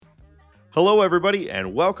Hello, everybody,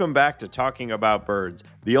 and welcome back to Talking About Birds,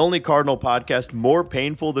 the only Cardinal podcast more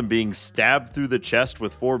painful than being stabbed through the chest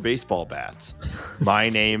with 4 baseball bats. My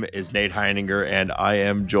name is Nate Heininger, and I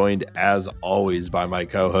am joined, as always, by my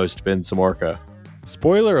co-host, Ben Samorka.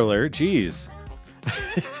 Spoiler alert, geez.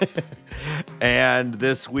 And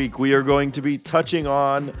this week, we are going to be touching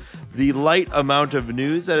on the light amount of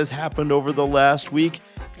news that has happened over the last week,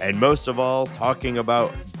 and most of all, talking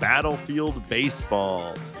about Battlefield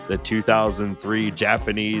Baseball, the 2003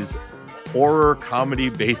 Japanese horror comedy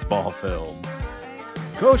baseball film.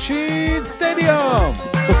 Koshien Stadium!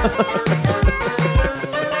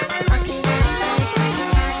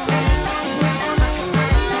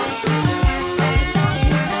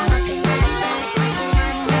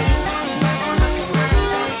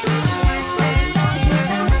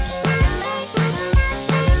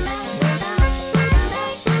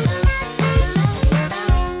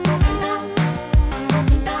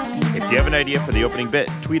 If you have an idea for the opening bit,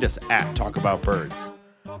 tweet us at Talk About Birds.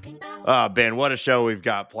 Ben, what a show we've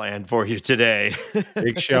got planned for you today.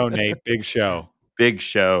 Big show, Nate. Big show. Big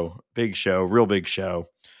show. Real big show.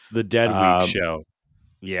 It's the Dead Week show.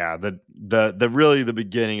 Yeah, the really the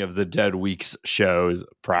beginning of the Dead Weeks shows,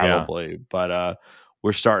 probably. Yeah. But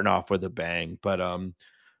we're starting off with a bang. But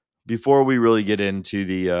before we really get into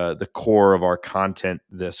the core of our content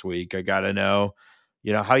this week, I gotta know,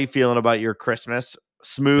 how you feeling about your Christmas?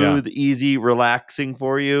 Smooth, easy, relaxing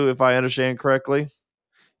for you, if I understand correctly.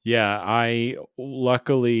 Yeah, I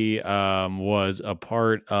luckily was a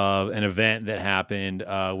part of an event that happened,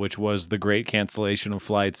 which was the great cancellation of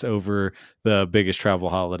flights over the biggest travel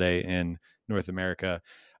holiday in North America.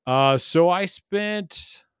 So I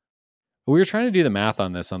spent, we were trying to do the math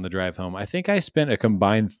on this on the drive home. I think I spent a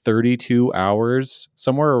combined 32 hours,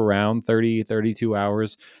 somewhere around 32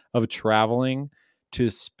 hours of traveling to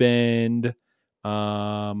spend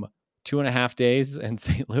 2.5 days in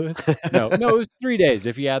St. Louis. No, it was 3 days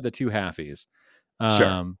if you add the 2 halfies.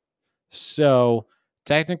 Sure. So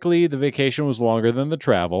technically the vacation was longer than the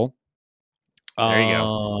travel. There you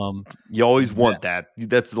go. You always want that.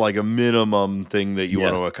 That's like a minimum thing that you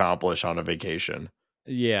want to accomplish on a vacation.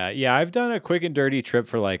 Yeah. I've done a quick and dirty trip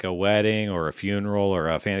for like a wedding or a funeral or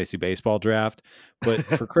a fantasy baseball draft, but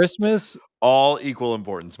for Christmas, all equal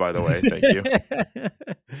importance, by the way. Thank you.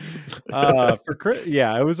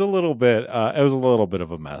 It was a little bit. It was a little bit of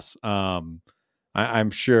a mess. I'm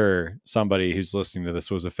sure somebody who's listening to this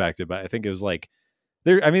was affected, but I think it was like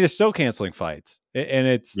they're still canceling flights, and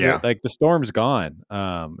it's like the storm's gone.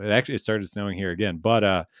 It started snowing here again,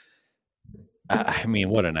 but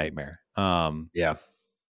what a nightmare.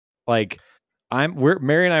 Like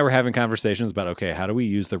Mary and I were having conversations about, okay, how do we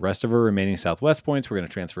use the rest of our remaining Southwest points? We're going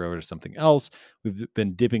to transfer over to something else. We've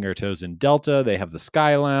been dipping our toes in Delta. They have the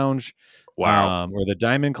Sky Lounge, wow, or the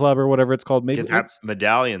Diamond Club or whatever it's called. Maybe it's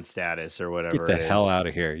medallion status or whatever. Get the hell out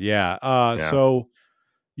of here. Yeah. So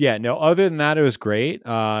yeah, no, other than that, it was great.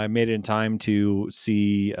 I made it in time to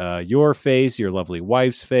see your face, your lovely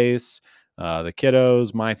wife's face, the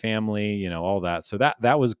kiddos, my family, all that. So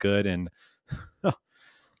that was good. And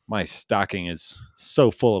my stocking is so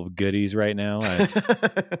full of goodies right now.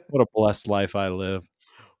 What a blessed life I live.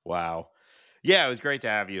 Wow. Yeah, it was great to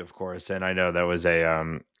have you, of course. And I know that was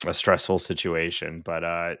a stressful situation, but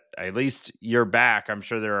at least you're back. I'm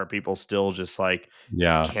sure there are people still just like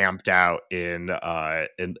camped out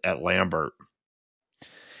at Lambert.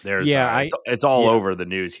 It's all over the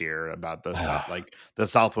news here about the like the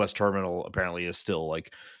Southwest terminal apparently is still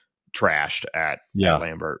like trashed at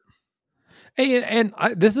Lambert. Hey, and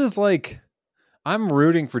this is like, I'm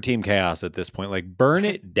rooting for Team Chaos at this point. Like, burn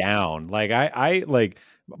it down. Like, I like,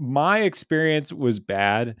 my experience was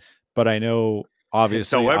bad, but I know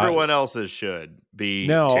obviously. So everyone else's should be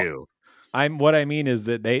too. What I mean is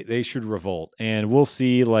that they should revolt, and we'll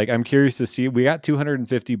see. Like, I'm curious to see. We got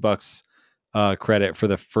 $250 credit for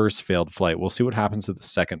the first failed flight. We'll see what happens to the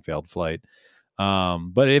second failed flight.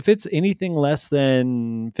 But if it's anything less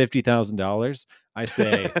than $50,000, I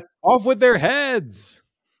say off with their heads.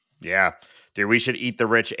 Yeah. Dude, we should eat the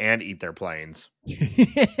rich and eat their planes.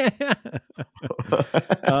 Mr.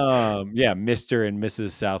 and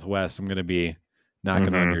Mrs. Southwest, I'm going to be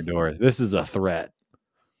knocking on your door. This is a threat.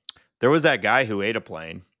 There was that guy who ate a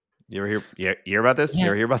plane. You ever hear about this? Yeah. You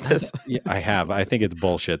ever hear about this? I have. I think it's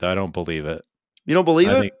bullshit, though. I don't believe it. You don't believe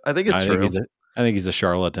it? I think it's true. I think he's a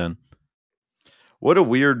charlatan. What a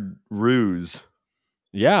weird ruse.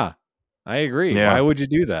 Yeah, I agree. Yeah. Why would you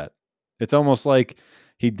do that? It's almost like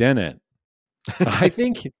he didn't. I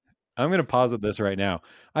think I'm going to posit this right now.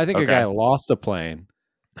 I think a guy lost a plane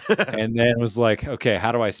and then was like, okay,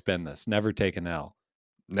 how do I spend this? Never take an L.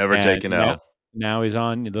 Take an L. Now he's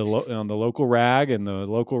on the local rag, and the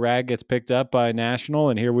local rag gets picked up by national,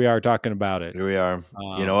 and here we are talking about it. Here we are.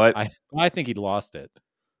 You know what? I think he'd lost it.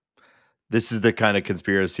 This is the kind of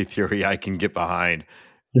conspiracy theory I can get behind.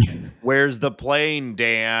 Where's the plane,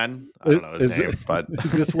 Dan? I don't know his name, but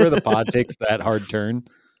is this where the pod takes that hard turn?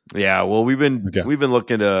 Yeah, well, we've been Okay.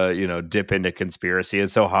 looking to dip into conspiracy.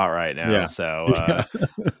 It's so hot right now, Yeah. so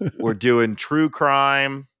we're doing true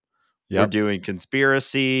crime. We're Yep. doing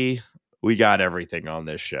conspiracy. We got everything on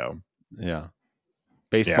this show. Yeah.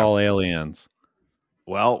 Baseball aliens.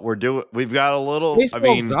 Well, we've got a little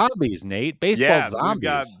baseball zombies, Nate. Baseball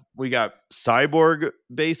zombies. We got cyborg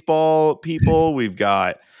baseball people. We've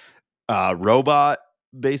got robot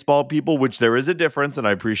baseball people, which there is a difference, and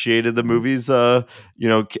I appreciated the movie's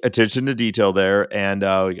attention to detail there. And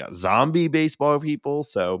we got zombie baseball people,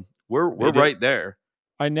 so we're right there.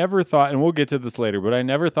 I never thought, and we'll get to this later, but I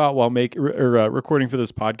never thought while recording for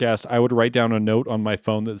this podcast, I would write down a note on my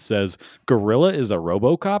phone that says "Gorilla is a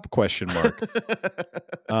RoboCop?" ?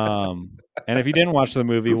 And if you didn't watch the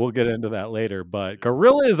movie, we'll get into that later. But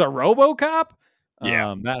Gorilla is a RoboCop?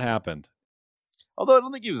 Yeah, that happened. Although I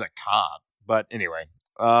don't think he was a cop, but anyway.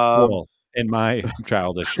 Well, in my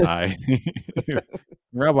childish eye,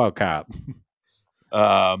 RoboCop.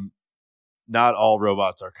 Not all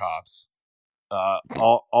robots are cops.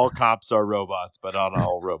 All cops are robots, but not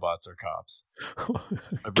all robots are cops.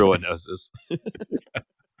 Everyone knows this.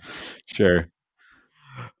 Sure.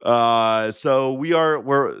 So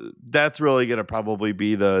that's really going to probably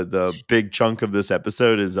be the big chunk of this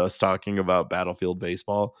episode is us talking about Battlefield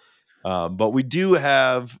Baseball. But we do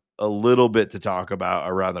have a little bit to talk about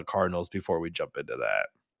around the Cardinals before we jump into that.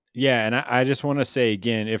 Yeah, and I just want to say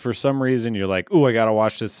again, if for some reason you're like, "Oh, I got to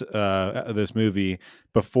watch this movie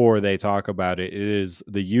before they talk about it," it is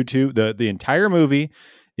the YouTube. The entire movie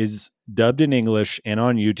is dubbed in English and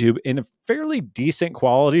on YouTube in a fairly decent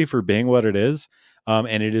quality for being what it is.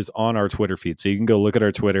 And it is on our Twitter feed, so you can go look at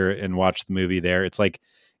our Twitter and watch the movie there. It's like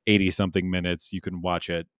 80 something minutes. You can watch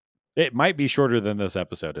it. It might be shorter than this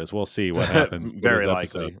episode is. We'll see what happens. Very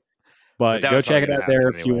likely. But go check it out there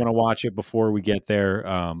if you want to watch it before we get there.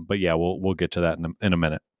 But yeah, we'll get to that in a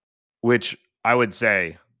minute. Which I would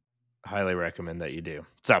say, highly recommend that you do.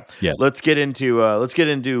 So yes. let's get into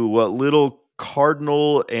what little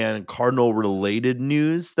Cardinal and Cardinal related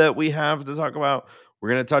news that we have to talk about. We're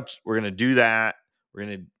gonna do that. We're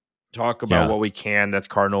gonna talk about what we can. That's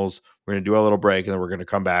Cardinals. We're gonna do a little break, and then we're gonna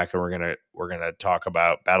come back and we're gonna talk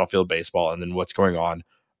about Battlefield Baseball and then what's going on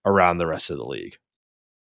around the rest of the league.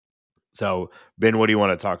 So, Ben, what do you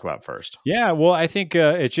want to talk about first? Yeah, well, I think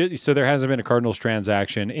so there hasn't been a Cardinals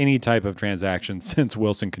transaction, any type of transaction since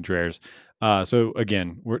Wilson Contreras. So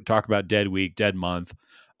again, we're talking about dead week, dead month.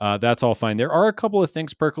 That's all fine. There are a couple of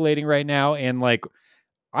things percolating right now, and like,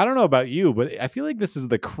 I don't know about you, but I feel like this is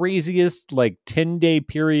the craziest 10-day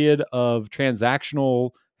period of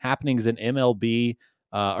transactional happenings in MLB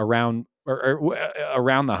around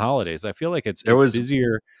around the holidays. I feel like it's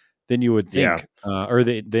busier than you would think,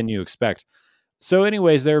 than you expect. So,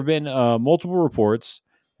 anyways, there have been multiple reports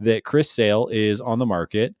that Chris Sale is on the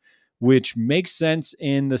market, which makes sense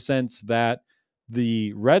in the sense that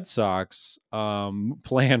the Red Sox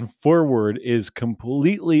plan forward is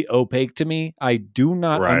completely opaque to me. I do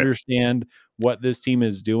not understand what this team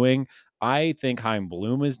is doing. I think Chaim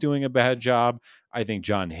Bloom is doing a bad job. I think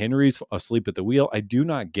John Henry's asleep at the wheel. I do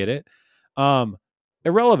not get it.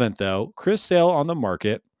 Irrelevant, though. Chris Sale on the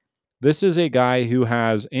market. This is a guy who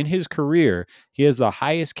has, in his career, he has the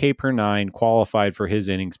highest K per 9 qualified for his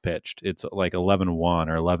innings pitched. It's like 11-1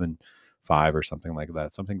 or 11-5 or something like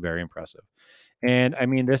that. Something very impressive. And I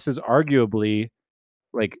mean, this is arguably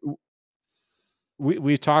like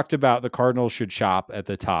we've talked about the Cardinals should shop at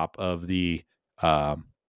the top of the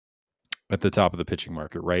pitching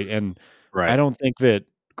market, right? And I don't think that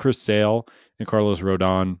Chris Sale and Carlos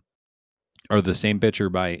Rodon are the same pitcher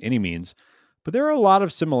by any means, but there are a lot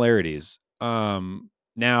of similarities.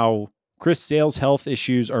 Now, Chris Sale's health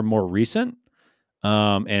issues are more recent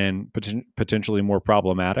and potentially more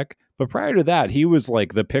problematic. But prior to that, he was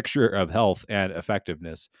like the picture of health and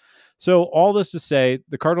effectiveness. So all this to say,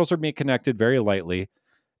 the Cardinals are being connected very lightly.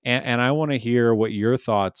 And I want to hear what your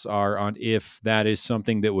thoughts are on if that is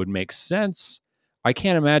something that would make sense. I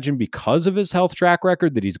can't imagine because of his health track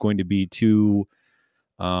record that he's going to be too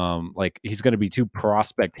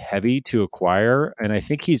prospect heavy to acquire. And I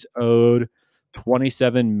think he's owed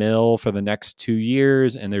 27 mil for the next 2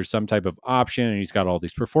 years. And there's some type of option and he's got all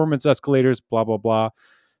these performance escalators, blah, blah, blah.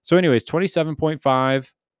 So anyways,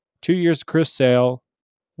 27.5, 2 years of Chris Sale.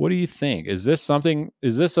 What do you think? Is this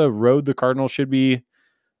a road the Cardinals should be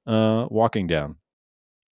walking down?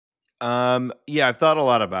 Yeah, I've thought a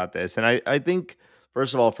lot about this, and I think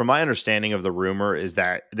first of all, from my understanding of the rumor, is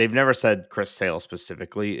that they've never said Chris Sale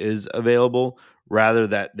specifically is available, rather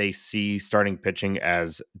that they see starting pitching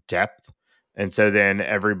as depth, and so then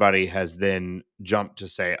everybody has then jumped to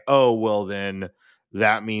say, oh, well, then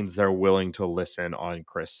that means they're willing to listen on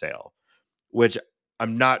Chris Sale, which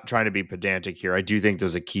I'm not trying to be pedantic here. I do think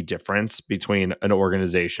there's a key difference between an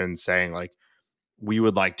organization saying like we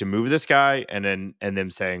would like to move this guy and them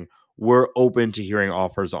saying we're open to hearing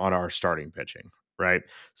offers on our starting pitching, right?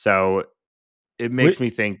 So it makes Wait, me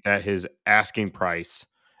think that his asking price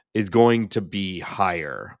is going to be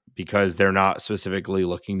higher because they're not specifically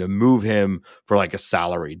looking to move him for like a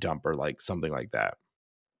salary dump or like something like that.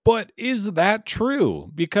 but is that true?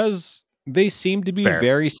 Because they seem to be Fair.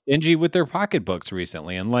 very stingy with their pocketbooks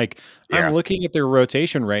recently. And like I'm Yeah. looking at their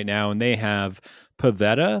rotation right now, and they have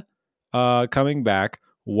Pavetta coming back,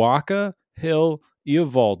 Waka, Hill,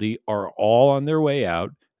 Eovaldi are all on their way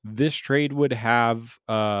out. This trade would have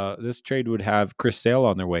Chris Sale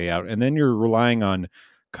on their way out, and then you're relying on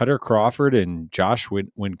Cutter Crawford and Josh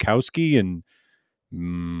Winkowski and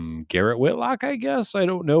Garrett Whitlock, I guess. I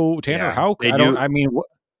don't know. Tanner Yeah. Houck. They I don't. do. I mean,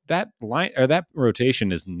 that line or that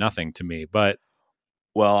rotation is nothing to me. But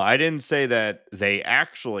Well, I didn't say that they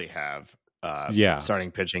actually have yeah,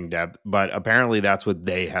 starting pitching depth, but apparently that's what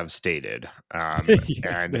they have stated.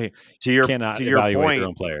 yeah, And they to your cannot to your evaluate their point,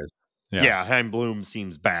 own players. Yeah, yeah, Hein Bloom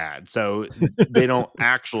seems bad. So they don't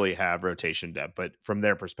actually have rotation depth, but from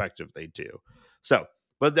their perspective, they do. So,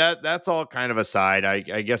 but that's all kind of aside.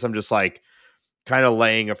 I guess I'm just like kind of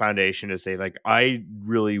laying a foundation to say like I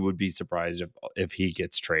really would be surprised if he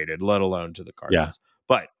gets traded, let alone to the yeah, Cardinals.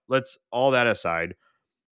 But let's all that aside,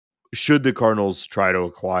 should the Cardinals try to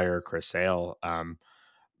acquire Chris Sale?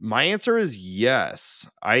 My answer is yes.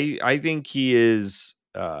 I think he is,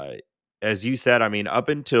 as you said. I mean, up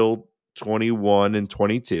until 21 and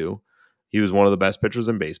 22, he was one of the best pitchers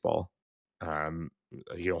in baseball. Um,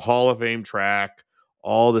 Hall of Fame track,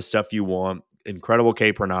 all the stuff you want, incredible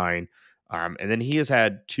K per nine. And then he has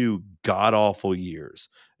had two god awful years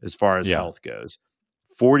as far as yeah, health goes.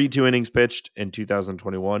 42 innings pitched in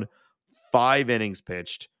 2021, 5 innings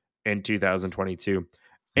pitched in 2022.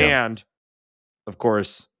 yeah. And of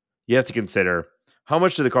course, you have to consider how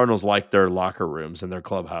much do the Cardinals like their locker rooms and their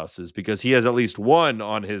clubhouses because he has at least one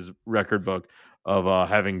on his record book of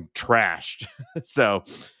having trashed. So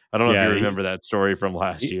I don't know if you Yeah, he's remember that story from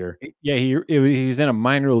last year. yeah, he was in a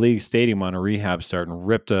minor league stadium on a rehab start and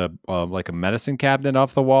ripped a like a medicine cabinet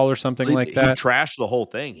off the wall or something like He that. trashed the whole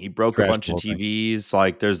thing. He broke a Trashed bunch the of whole thing. TVs.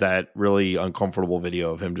 Like there's that really uncomfortable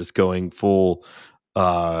video of him just going full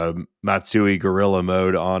Matsui gorilla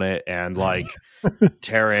mode on it and like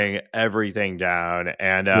tearing everything down.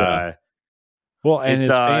 And Yeah. Well, and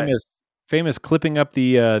it's his famous clipping up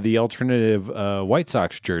the alternative White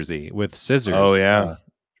Sox jersey with oh scissors. yeah.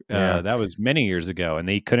 Yeah. That was many years ago, and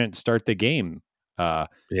they couldn't start the game because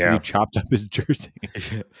he Yeah. chopped up his jersey.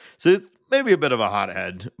 So it's maybe a bit of a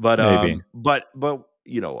hothead, Maybe. but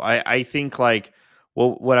I think like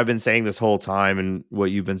well what I've been saying this whole time and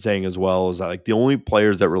what you've been saying as well is that like the only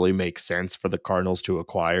players that really make sense for the Cardinals to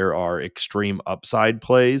acquire are extreme upside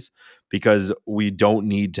plays because we don't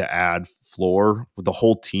need to add floor. The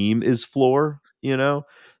whole team is floor.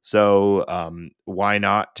 So why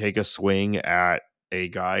not take a swing at a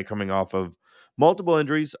guy coming off of multiple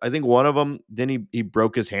injuries? I think one of them then he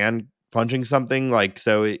broke his hand punching something like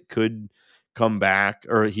so it could come back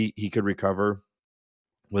or he could recover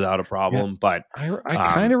without a Yeah, problem. But I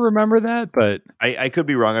kind um of remember that, but I could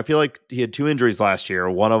be wrong. I feel like he had two injuries last year.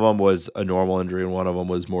 One of them was a normal injury and one of them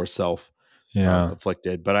was more self yeah,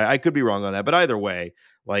 afflicted. But I could be wrong on that. But either way,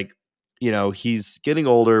 like he's getting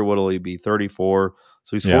older. What'll he be? 34.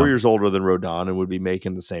 So he's four yeah, years older than Rodon and would be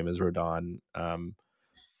making the same as Rodon.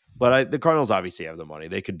 But the Cardinals obviously have the money.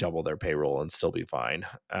 They could double their payroll and still be fine.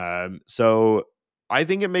 So I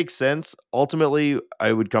think it makes sense. Ultimately,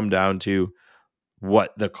 I would come down to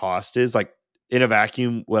what the cost is. Like in a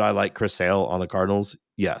vacuum, would I like Chris Sale on the Cardinals?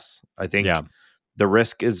 Yes. I yeah, think the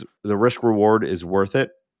risk reward is worth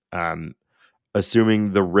it. Um,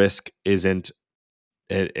 assuming the risk isn't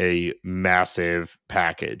a massive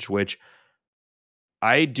package, which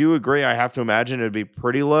I do agree. I have to imagine it'd be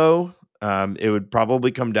pretty low. It would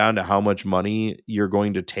probably come down to how much money you're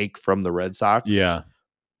going to take from the Red Sox. yeah,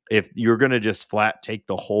 If you're going to just flat take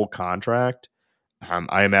the whole contract,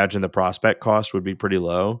 I imagine the prospect cost would be pretty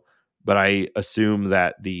low. But I assume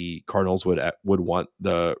that the Cardinals would want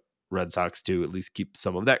the Red Sox to at least keep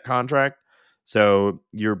some of that contract. So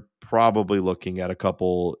you're probably looking at a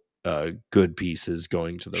couple good pieces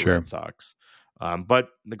going to the sure. Red Sox. But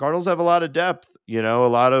the Cardinals have a lot of depth, a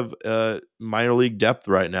lot of minor league depth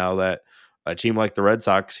right now that a team like the Red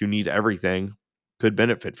Sox, who need everything, could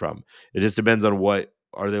benefit from. It just depends on what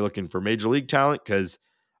are they looking for, major league talent? Because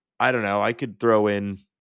I don't know, I could throw in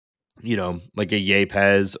like a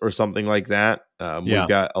Yepes or something like that.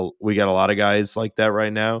 Yeah. We got a lot of guys like that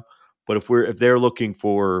right now. But if they're looking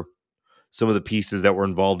for some of the pieces that were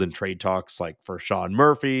involved in trade talks, like for Sean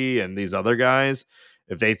Murphy and these other guys,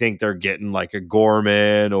 if they think they're getting like a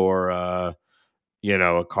Gorman or a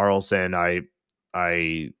Carlson,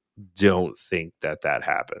 I don't think that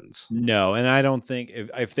happens. No, and I don't think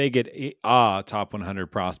if they get a top 100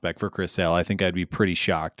 prospect for Chris Sale, I think I'd be pretty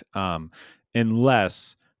shocked.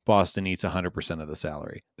 Unless Boston eats 100% of the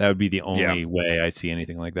salary. That would be the Yeah. only way I see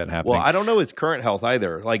anything like that Well, happening. I don't know his current health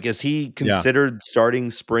either. Like, is he Yeah. considered starting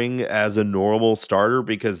spring as a normal starter?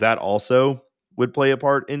 Because that also would play a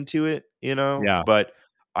part into it, Yeah. But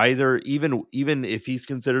either even if he's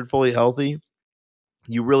considered fully healthy,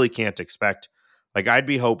 you really can't expect. Like, I'd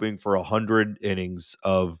be hoping for 100 innings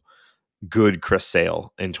of good Chris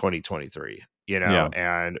Sale in 2023, Yeah.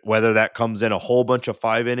 and whether that comes in a whole bunch of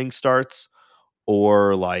 5 inning starts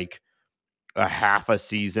or like a half a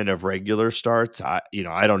season of regular starts. I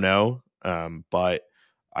don't know. But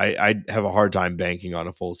I have a hard time banking on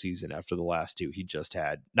a full season after the last two he just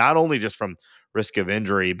had. Not only just from risk of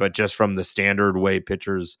injury, but just from the standard way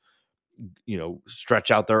pitchers, stretch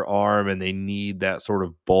out their arm and they need that sort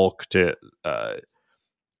of bulk to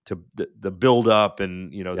the build up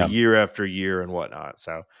and the Yeah. year after year and whatnot.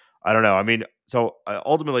 So I don't know. I mean, so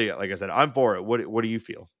ultimately, like I said, I'm for it. What do you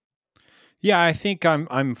feel? Yeah, I think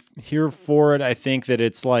I'm here for it. I think that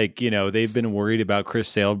it's like, they've been worried about Chris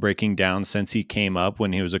Sale breaking down since he came up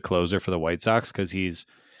when he was a closer for the White Sox because he's,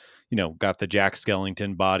 got the Jack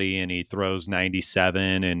Skellington body and he throws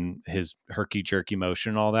 97 and his herky jerky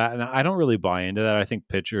motion and all that. And I don't really buy into that. I think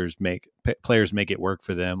players make it work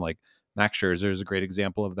for them. Like Max Scherzer is a great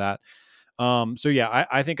example of that. So yeah,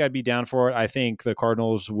 I think I'd be down for it. I think the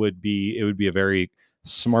Cardinals would be a very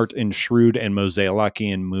smart and shrewd and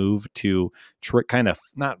Mosaic-Lockian move to kind of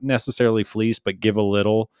not necessarily fleece, but give a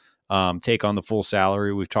little, take on the full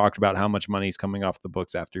salary. We've talked about how much money is coming off the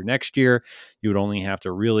books after next year. You would only have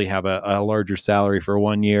to really have a larger salary for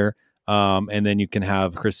 1 year. And then you can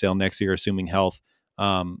have Chris Sale next year, assuming health.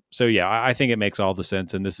 So yeah, I think it makes all the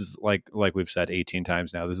sense. And this is like we've said 18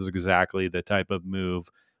 times now, this is exactly the type of move.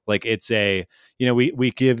 Like it's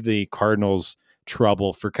we give the Cardinals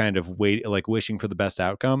trouble for kind of wishing for the best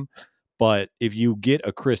outcome. But if you get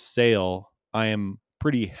a Chris Sale, I am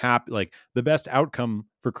pretty happy. Like the best outcome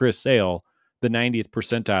for Chris Sale, the 90th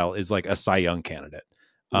percentile is like a Cy Young candidate.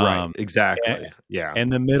 Right. Um, Exactly. Yeah.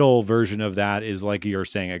 and the middle version of that is like you're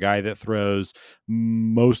saying, a guy that throws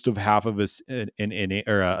most of half of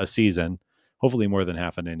a season, hopefully more than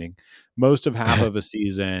half an inning, most of half of a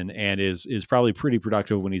season, and is probably pretty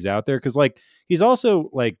productive when he's out there. Because like he's also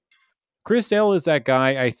like Chris Sale is that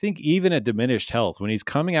guy. I think even at diminished health, when he's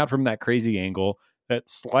coming out from that crazy angle, that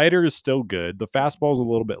slider is still good. The fastball is a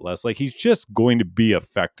little bit less. Like he's just going to be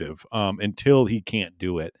effective until he can't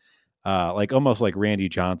do it. Like almost like Randy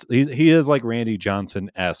Johnson. He is like Randy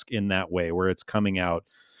Johnson esque in that way, where it's coming out,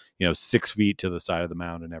 6 feet to the side of the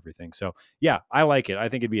mound and everything. So yeah, I like it. I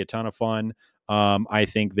think it'd be a ton of fun. I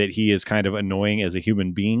think that he is kind of annoying as a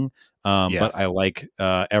human being, Yeah. but I like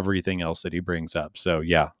everything else that he brings up. So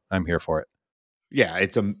yeah, I'm here for it. Yeah.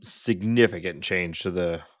 It's a significant change to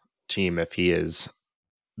the team if he is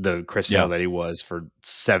the Chris Sale Yeah, that he was for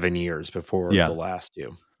 7 years before the yeah. last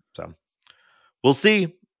two. So we'll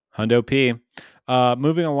see. Hundo P.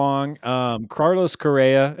 Moving along, Carlos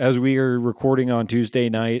Correa, as we are recording on Tuesday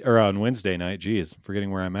night or on Wednesday night, geez, forgetting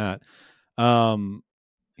where I'm at.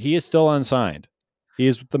 He is still unsigned. He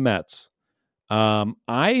is with the Mets.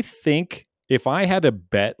 I think if I had to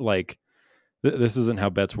bet, like this isn't how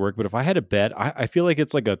bets work, but if I had to bet, I feel like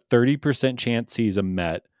it's like a 30% chance he's a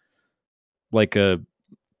Met, like a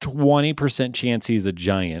 20% chance he's a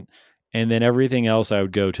Giant. And then everything else, I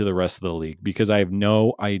would go to the rest of the league because I have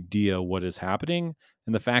no idea what is happening.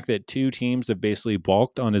 And the fact that two teams have basically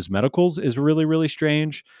balked on his medicals is really, really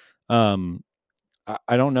strange. Um,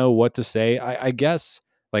 I don't know what to say. I guess,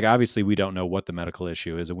 like, obviously, we don't know what the medical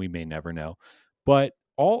issue is, and we may never know. But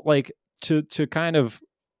all like to kind of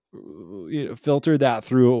filter that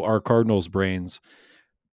through our Cardinals' brains,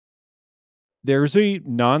 there's a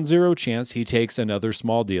non-zero chance he takes another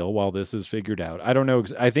small deal while this is figured out. I don't know.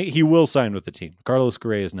 I think he will sign with the team. Carlos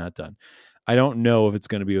Correa is not done. I don't know if it's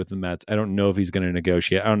going to be with the Mets. I don't know if he's going to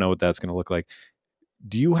negotiate. I don't know what that's going to look like.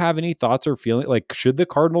 Do you have any thoughts or feeling like should the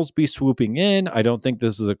Cardinals be swooping in? I don't think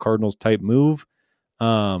this is a Cardinals type move.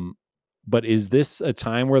 Um, But is this a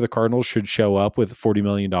time where the Cardinals should show up with $40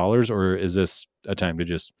 million, or is this a time to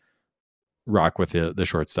just rock with the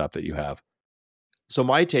shortstop that you have? So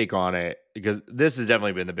my take on it, because this has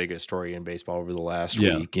definitely been the biggest story in baseball over the last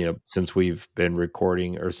Yeah. week, since we've been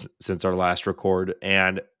recording or since our last record.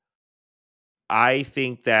 And I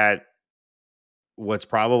think that what's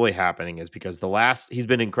probably happening is because he's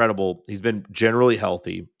been incredible. He's been generally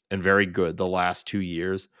healthy and very good the last 2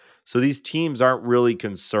 years. So these teams aren't really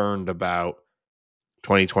concerned about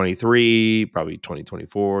 2023, probably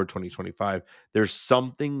 2024, 2025. There's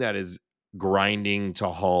something that is grinding to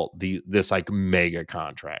halt this like mega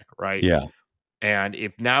contract, right? Yeah. And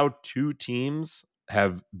if now two teams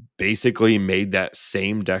have basically made that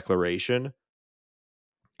same declaration,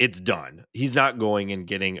 it's done. He's not going and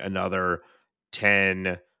getting another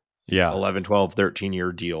 10, Yeah. 11, 12,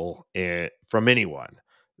 13-year deal from anyone.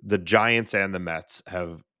 The Giants and the Mets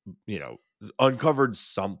have, uncovered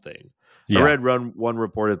something. I Yeah. read one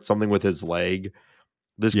reported something with his leg.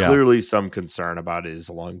 There's Yeah. clearly some concern about his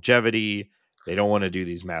longevity. They don't want to do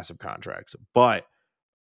these massive contracts. But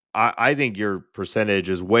I think your percentage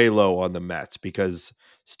is way low on the Mets because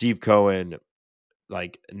Steve Cohen,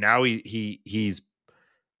 like now he's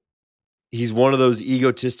one of those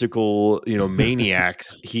egotistical,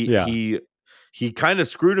 maniacs. Yeah. He kind of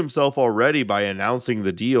screwed himself already by announcing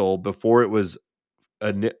the deal before it was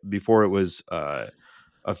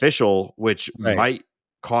official, which Right. might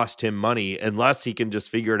cost him money unless he can just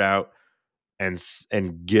figure it out and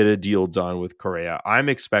get a deal done with Correa. I'm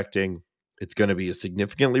expecting it's going to be a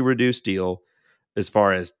significantly reduced deal as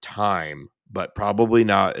far as time, but probably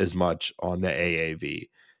not as much on the AAV.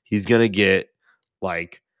 He's going to get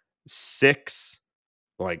like six,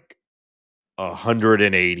 like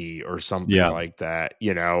 180 or something Yeah. like that,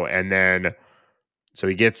 and then so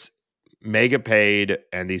he gets mega paid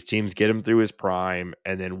and these teams get him through his prime,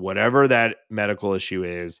 and then whatever that medical issue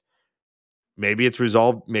is, maybe it's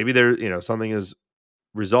resolved, maybe there, something is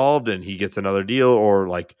resolved and he gets another deal, or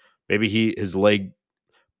like maybe his leg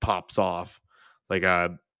pops off like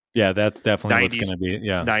a Yeah. That's definitely what's 90s going to be.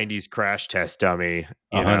 Yeah. 90s crash test dummy,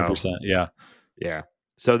 100%. Yeah. Yeah.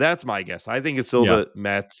 So that's my guess. I think it's still Yeah. the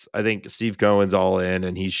Mets. I think Steve Cohen's all in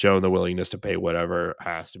and he's shown the willingness to pay whatever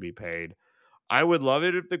has to be paid. I would love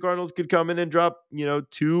it if the Cardinals could come in and drop,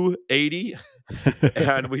 280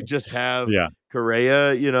 and we just have Yeah.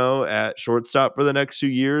 Correa, at shortstop for the next 2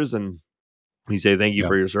 years, and we say thank you Yeah.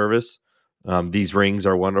 for your service. These rings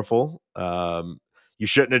are wonderful. You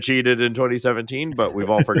shouldn't have cheated in 2017, but we've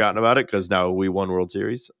all forgotten about it because now we won World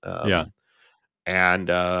Series. Yeah. And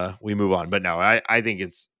we move on. But no, I think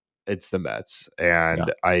it's the Mets, Yeah.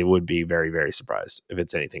 and I would be very, very surprised if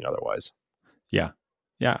it's anything otherwise. Yeah.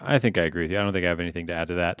 Yeah, I think I agree with you. I don't think I have anything to add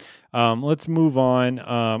to that. Let's move on.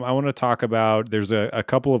 I want to talk about there's a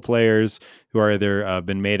couple of players who are either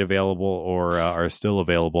been made available or are still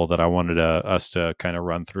available that I wanted us to kind of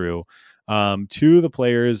run through. Two of the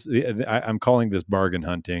players, I'm calling this bargain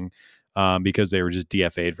hunting because they were just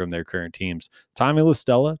DFA'd from their current teams. Tommy La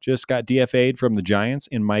Stella just got DFA'd from the Giants,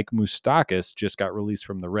 and Mike Moustakas just got released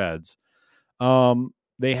from the Reds.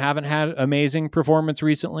 They haven't had amazing performance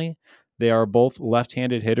recently. They are both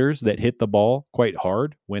left-handed hitters that hit the ball quite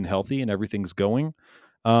hard when healthy and everything's going.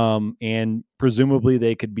 And presumably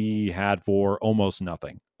they could be had for almost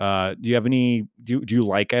nothing. Do you have any? Do you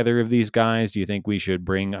like either of these guys? Do you think we should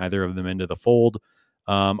bring either of them into the fold?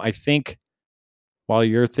 I think while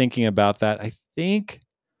you're thinking about that, I think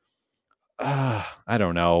I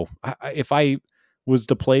don't know. If I was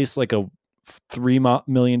to place like a $3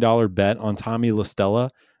 million bet on Tommy La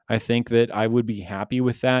Stella, I think that I would be happy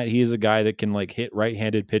with that. He is a guy that can like hit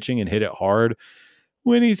right-handed pitching and hit it hard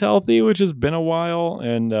when he's healthy, which has been a while.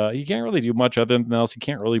 And he can't really do much other than else. He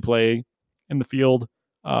can't really play in the field.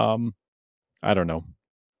 I don't know.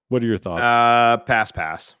 What are your thoughts? Pass.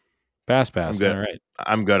 Pass. I'm All good. right.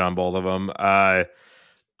 I'm good on both of them.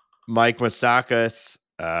 Mike Moustakas.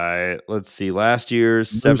 Let's see. Last year's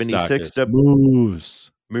 76 Moustakas.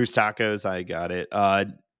 Moose. Moose Tacos. I got it.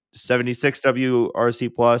 76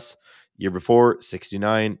 WRC plus. Year before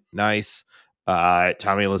 69. Nice.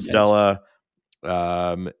 Tommy La Nice. Stella.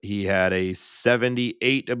 He had a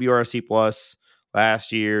 78 WRC plus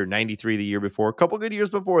last year, 93 the year before. A couple good years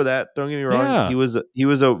before that. Don't get me wrong. Yeah. He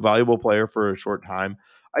was a valuable player for a short time.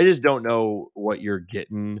 I just don't know what you're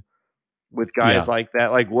getting with Yeah. guys like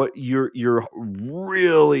that. Like what you're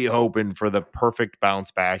really hoping for the perfect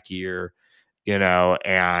bounce back year,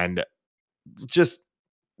 and just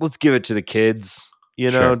let's give it to the kids.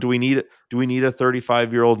 Sure. Do we need a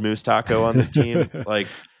 35-year-old Moose Taco on this team? Like,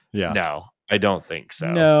 Yeah. no, I don't think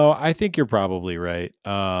so. No, I think you're probably right.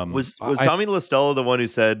 Was I Tommy La Stella the one who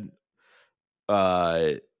said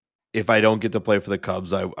uh, if I don't get to play for the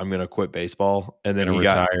Cubs, I'm going to quit baseball. And then Gonna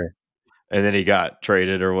retire. he got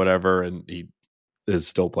traded or whatever, and he is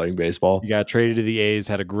still playing baseball. He got traded to the A's,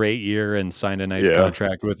 had a great year, and signed a nice Yeah.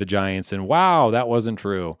 contract with the Giants. And wow, that wasn't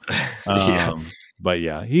true. Yeah. But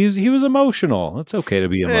yeah, he was emotional. It's okay to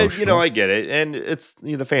be emotional. I get it. And it's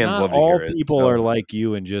the fans Not love to all hear it. people So are like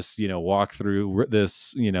you and just walk through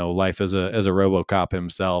this life as a RoboCop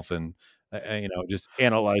himself and just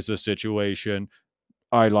analyze the situation.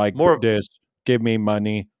 I like more this. Give me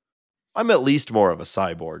money. I'm at least more of a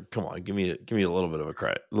cyborg. Come on, give me a little bit of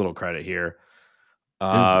little credit here. Is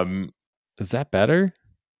Um is that better?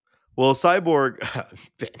 well, cyborg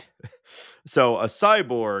so a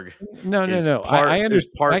cyborg No, no, is no. I part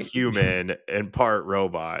understand. human and part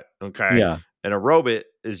robot, okay? Yeah. And a robot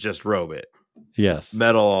is just robot. Yes.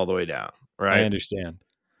 Metal all the way down, I right? understand.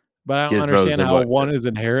 But I don't Gizmos understand and how what one is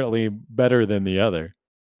inherently better than the other.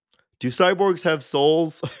 do cyborgs have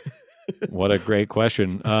souls? What a great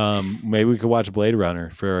question. Maybe we could watch Blade Runner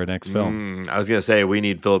for our next film. I was gonna say we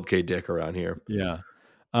need Philip K. Dick around here. Yeah.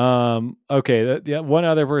 Okay. Yeah. One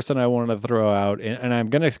other person I wanted to throw out, and I'm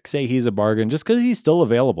gonna say he's a bargain just because he's still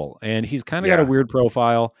available and he's kind of got a Yeah. weird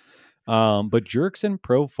profile. But Jerkson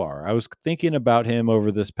Profar, I was thinking about him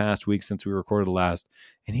over this past week since we recorded last,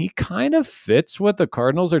 and he kind of fits what the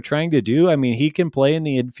Cardinals are trying to do. I mean, he can play in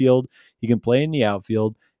the infield, he can play in the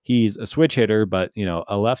outfield. He's a switch hitter, but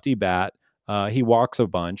a lefty bat. He walks a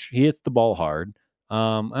bunch. He hits the ball hard.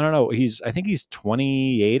 I don't know. I think he's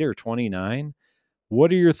 28 or 29.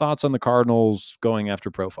 What are your thoughts on the Cardinals going after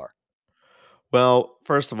Profar? Well,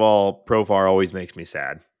 first of all, Profar always makes me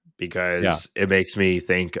sad Yeah, because it makes me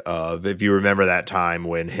think of if you remember that time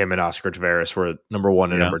when him and Oscar Taveras were number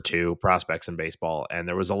one and yeah, number two prospects in baseball, and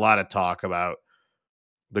there was a lot of talk about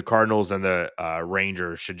the Cardinals and the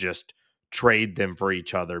Rangers should just trade them for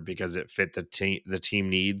each other because it fit the team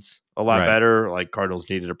needs a lot right. better. Like Cardinals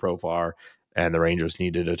needed a Profar and the Rangers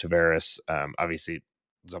needed a Taveras. Obviously,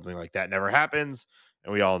 something like that never happens,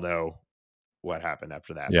 and we all know what happened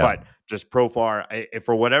after that. Yeah, But just Profar, if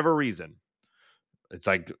for whatever reason, it's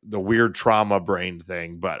like the weird trauma brain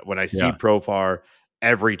thing. But when I see yeah, Profar,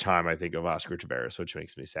 every time I think of Oscar Taveras, which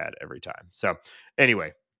makes me sad every time. So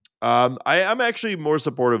anyway, I'm actually more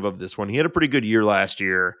supportive of this one. He had a pretty good year last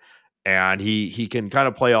year, and he can kind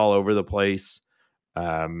of play all over the place.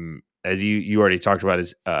 As you already talked about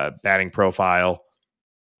his batting profile.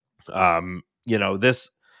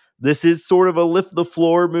 This is sort of a lift the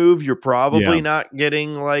floor move. You're yeah, probably not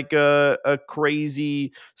getting like a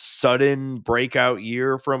crazy sudden breakout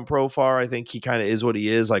year from Profar. I think he kind of is what he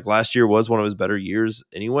is. Like last year was one of his better years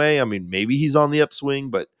anyway. I mean, maybe he's on the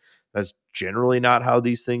upswing, but that's generally not how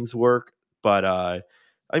these things work. But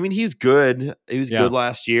I mean, he's good. He was yeah, good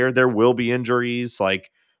last year. There will be injuries.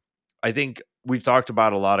 Like I think we've talked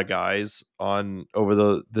about a lot of guys on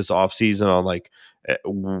over this offseason on like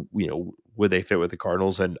would they fit with the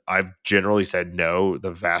Cardinals, and I've generally said no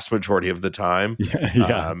the vast majority of the time.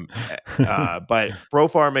 yeah, yeah. But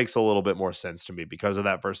Profar makes a little bit more sense to me because of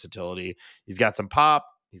that versatility. He's got some pop,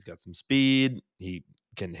 he's got some speed, he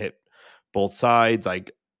can hit both sides.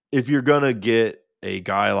 Like if you're gonna get a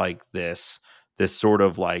guy like this sort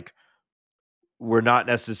of like we're not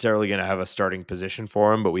necessarily going to have a starting position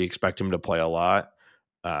for him, but we expect him to play a lot.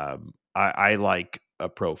 I like a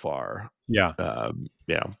Profar. Yeah.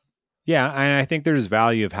 Yeah, Yeah, and I think there's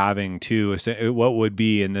value of having what would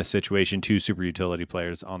be in this situation two super utility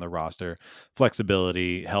players on the roster,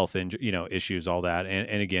 flexibility, health, issues, all that.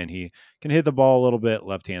 And again, he can hit the ball a little bit,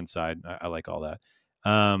 left hand side. I like all that.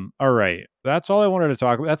 All right, that's all I wanted to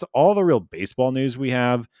talk about. That's all the real baseball news we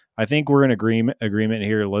have. I think we're in agreement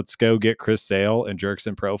here. Let's go get Chris Sale and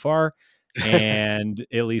Jerkson Profar, and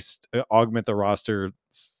at least augment the roster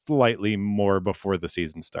slightly more before the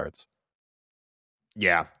season starts.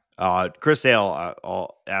 yeah. Chris Sale,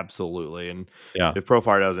 absolutely. And Yeah. if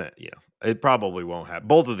Profar doesn't, it probably won't happen.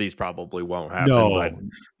 Both of these probably won't happen, but No,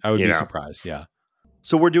 I would you be know, surprised. Yeah.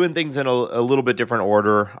 so we're doing things in a little bit different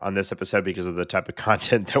order on this episode because of the type of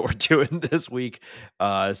content that we're doing this week.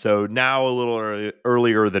 So now a little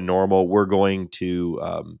earlier than normal, we're going to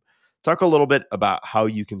talk a little bit about how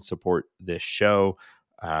you can support this show.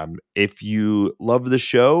 If you love the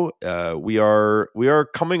show, we are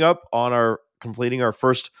coming up on our completing our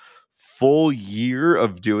first full year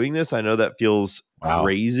of doing this. I know that feels Wow.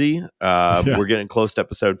 crazy. Yeah. We're getting close to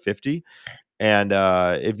episode 50. And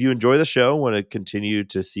if you enjoy the show, want to continue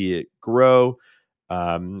to see it grow,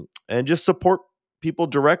 and just support people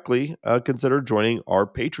directly, consider joining our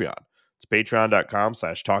Patreon. It's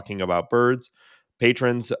patreon.com/talking about birds.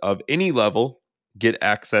 Patrons of any level get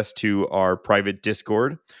access to our private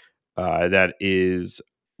Discord. That is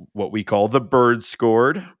what we call the Bird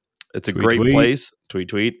Scored. It's a Tweet great tweet. place. Tweet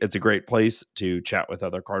tweet. It's a great place to chat with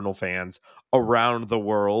other Cardinal fans around the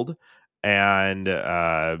world, and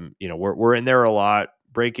we're in there a lot.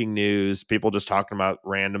 Breaking news, people just talking about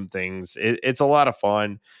random things. It's a lot of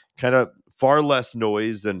fun. Kind of far less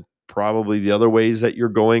noise than probably the other ways that you're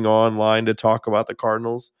going online to talk about the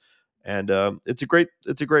Cardinals, and it's a great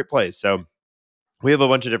place. So we have a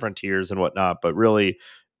bunch of different tiers and whatnot, but really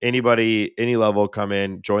anybody, any level, come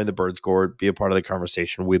in, join the Bird Score, be a part of the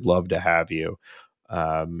conversation. We'd love to have you.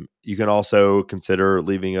 You can also consider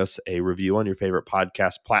leaving us a review on your favorite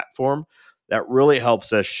podcast platform. That really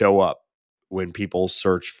helps us show up when people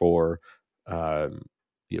search for, um,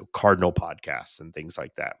 Cardinal podcasts and things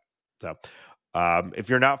like that. So, if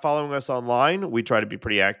you're not following us online, we try to be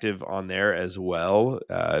pretty active on there as well.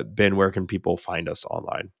 Ben, where can people find us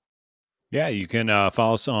online? Yeah, you can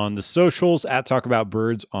follow us on the socials at Talk About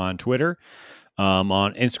Birds on Twitter.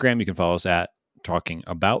 On Instagram, you can follow us at Talking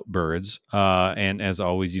About Birds. And as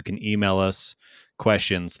always, you can email us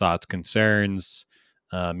questions, thoughts, concerns,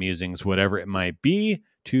 musings, whatever it might be,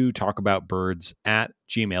 to talkaboutbirds at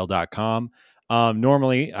gmail.com.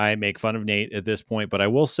 Normally, I make fun of Nate at this point, but I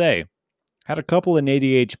will say, had a couple of Nate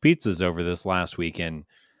H pizzas over this last weekend.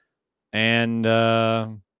 And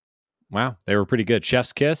wow, they were pretty good.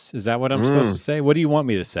 Chef's kiss. Is that what I'm supposed to Mm. say? What do you want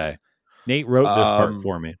me to say? Nate wrote this part Um,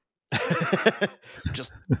 for me.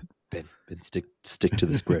 just Ben, stick to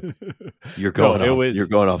the script. You're No, going off. You're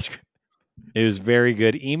going off script. it was very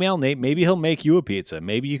good. Email Nate. Maybe he'll make you a pizza.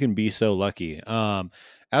 Maybe you can be so lucky.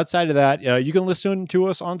 Outside of that, you can listen to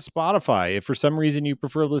us on Spotify. If for some reason you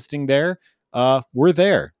prefer listening there, we're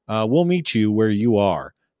there. We'll meet you where you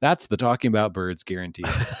are. That's the Talking About Birds guarantee.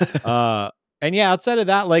 And yeah, outside of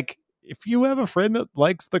that, like if you have a friend that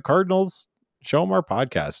likes the Cardinals, show them our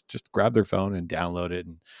podcast. Just grab their phone and download it.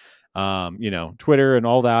 And Twitter and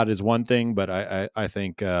all that is one thing, but I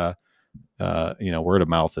think word of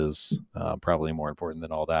mouth is probably more important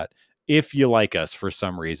than all that. If you like us for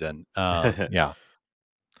some reason, yeah,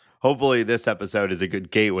 Hopefully, this episode is a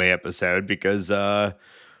good gateway episode because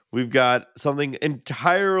we've got something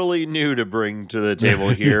entirely new to bring to the table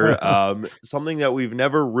here. Something that we've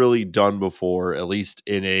never really done before, at least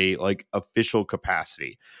in a like official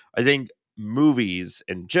capacity. I think movies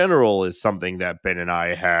in general is something that Ben and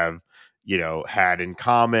I have, had in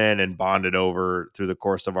common and bonded over through the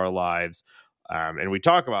course of our lives. And we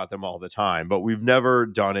talk about them all the time, but we've never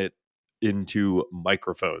done it into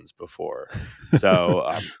microphones before. So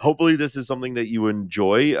hopefully this is something that you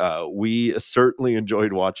enjoy. We certainly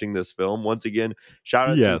enjoyed watching this film. Once again, shout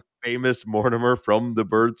out to yes, famous Mortimer from the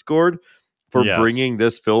Bird Scored for yes, bringing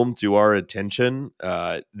this film to our attention.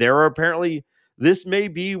 There are apparently, this may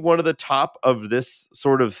be one of the top of this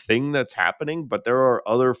sort of thing that's happening, but there are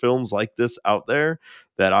other films like this out there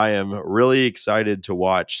that I am really excited to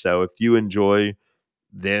watch. So if you enjoy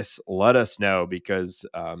this, let us know because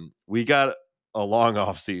we got a long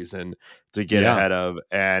off season to get yeah. ahead of.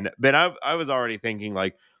 And Ben, I was already thinking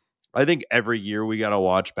like, I think every year we got to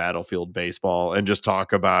watch Battlefield Baseball and just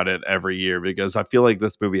talk about it every year because I feel like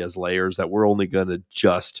this movie has layers that we're only going to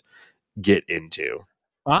just get into.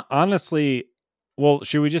 Honestly, well,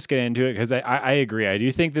 should we just get into it? Because I agree. I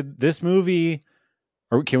do think that this movie,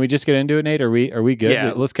 or can we just get into it, Nate? Are we good?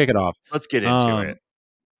 Yeah, Let's kick it off. let's get into it. Um,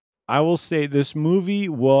 I will say this movie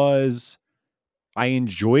was. I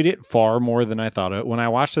enjoyed it far more than I thought it. When I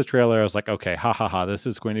watched the trailer, I was like, okay, ha ha ha, this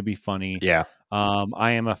is going to be funny. Yeah,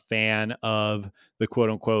 I am a fan of the quote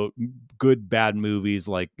unquote good bad movies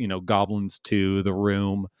like Goblins 2, The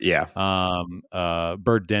Room, yeah,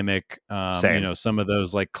 Birdemic, same. some of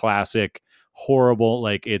those like classic horrible,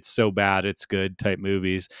 like it's so bad it's good type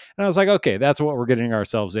movies. And I was like, okay, that's what we're getting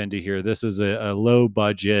ourselves into here. This is a low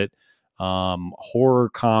budget horror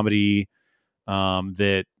comedy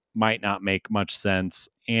that might not make much sense.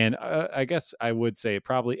 And I guess I would say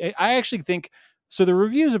probably, I actually think so. The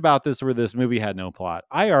reviews about this were this movie had no plot.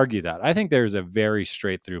 I argue that. I think there's a very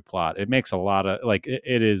straight through plot. It makes a lot of like,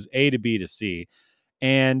 it is A to B to C.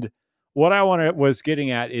 And what I wanted was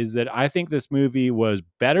getting at is that I think this movie was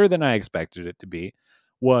better than I expected it to be,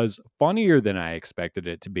 was funnier than I expected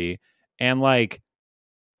it to be, and like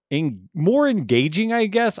more engaging, I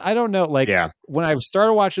guess. I don't know. Like Yeah, when I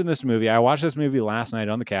started watching this movie, I watched this movie last night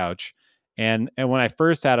on the couch. And when I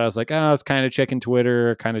first had it, I was like, oh, I was kind of checking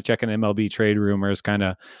Twitter, kind of checking MLB trade rumors, kind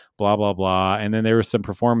of blah, blah, blah. And then there were some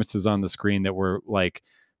performances on the screen that were like,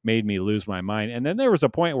 made me lose my mind. And then there was a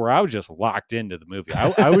point where I was just locked into the movie.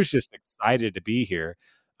 I was just excited to be here.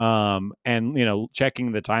 And,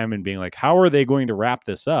 checking the time and being like, how are they going to wrap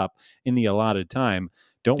this up in the allotted time?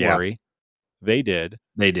 Don't yeah. worry. They did.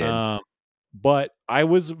 They did. Um, but I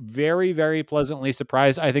was very, very pleasantly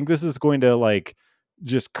surprised. I think this is going to like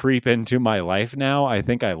just creep into my life now. I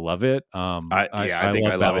think I love it. I I think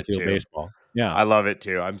I love love it Battlefield too. Baseball. Yeah. I love it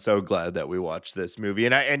too. I'm so glad that we watched this movie.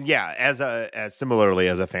 And yeah, as similarly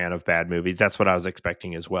as a fan of bad movies, that's what I was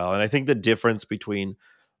expecting as well. And I think the difference between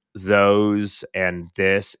those and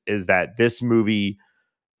this is that this movie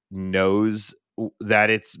knows that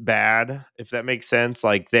it's bad, if that makes sense.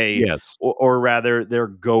 Like Yes. or rather, they're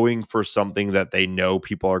going for something that they know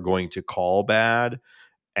people are going to call bad,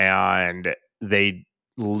 and they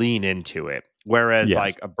lean into it. Whereas Yes.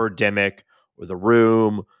 like a Birdemic or The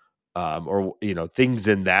Room, or things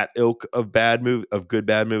in that ilk of good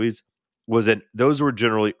bad movies, wasn't those were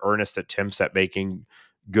generally earnest attempts at making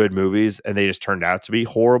good movies, and they just turned out to be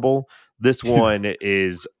horrible. This one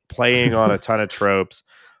is playing on a ton of tropes,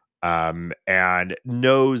 and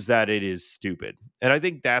knows that it is stupid. And I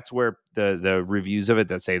think that's where the reviews of it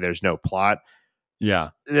that say there's no plot,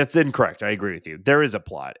 Yeah. that's incorrect. I agree with you. There is a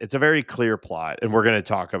plot. It's a very clear plot, and we're going to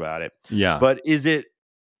talk about it. Yeah. But is it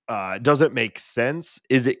does it make sense?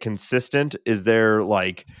 Is it consistent? Is there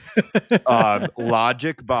like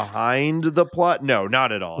logic behind the plot? No,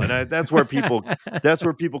 not at all. And that's where people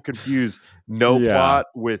confuse no Yeah. plot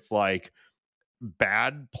with like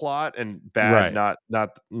bad plot, and bad, Right.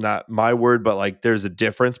 not my word, but like there's a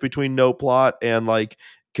difference between no plot and like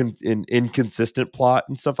inconsistent plot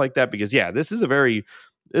and stuff like that. Because yeah, this is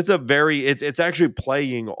it's actually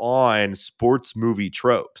playing on sports movie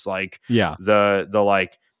tropes, like Yeah. the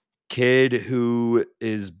like kid who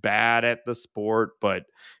is bad at the sport but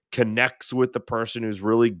connects with the person who's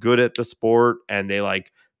really good at the sport, and they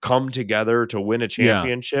like come together to win a Yeah.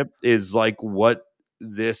 championship, is like what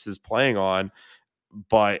this is playing on.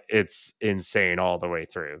 But it's insane all the way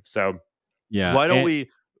through. So Yeah. why don't And we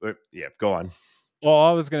yeah, go on. well,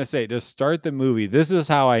 I was gonna say to start the movie, this is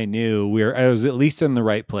how I knew I was at least in the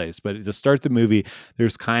right place. But to start the movie,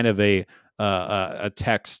 there's kind of a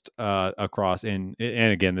text across and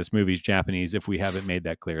again, this movie's Japanese. If we haven't made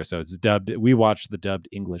that clear, so it's dubbed. We watched the dubbed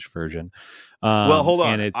English version, Well, hold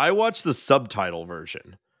and on. it's I watched the subtitle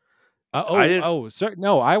version. I oh, didn't sorry.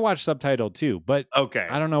 No, I watched subtitled too, but I Okay.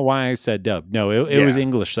 don't know why I said dub. No, it was Yeah.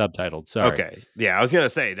 English subtitled. Sorry. Okay. Yeah, I was gonna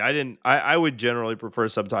say I would generally prefer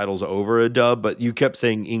subtitles over a dub, but you kept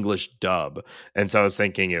saying English dub. And so I was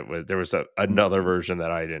thinking there was another version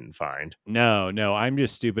that I didn't find. No, no, I'm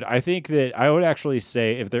just stupid. I think that I would actually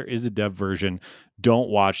say if there is a dub version, don't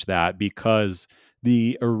watch that because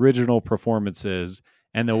the original performances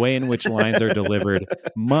and the way in which lines are delivered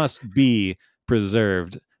must be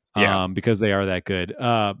preserved Yeah. because they are that good.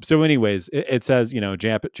 So, anyways, it says,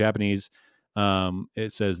 Japanese.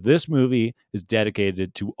 It says this movie is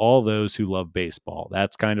dedicated to all those who love baseball.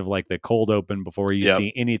 That's kind of like the cold open before you Yep.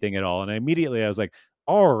 see anything at all. And immediately I was like,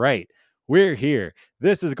 all right, we're here,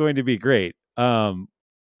 this is going to be great. And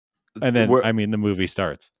then We're I mean the movie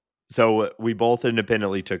starts. So we both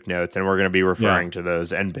independently took notes, and we're going to be Yeah. referring to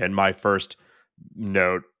those. And Ben, my first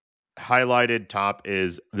note, highlighted top,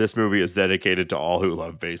 is this movie is dedicated to all who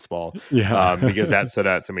love baseball, because Yeah. that stood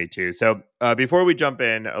out to me too. So before we jump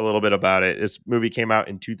in a little bit about it, this movie came out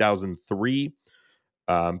in 2003.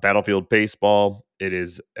 Battlefield Baseball. It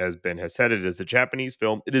is, as Ben has said, it is a Japanese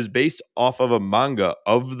film. It is based off of a manga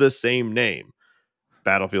of the same name,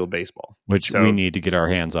 Battlefield Baseball. Which we So need to get our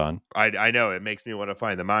hands on. I know it makes me want to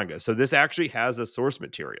find the manga. So this actually has a source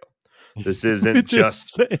material. This isn't Which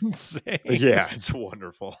just is insane. yeah, it's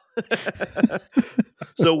wonderful.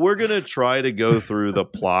 So we're gonna try to go through the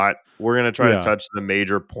plot. We're gonna try to Yeah. touch the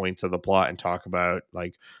major points of the plot and talk about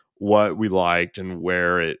like what we liked and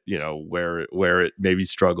where it maybe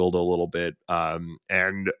struggled a little bit.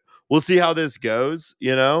 And we'll see how this goes.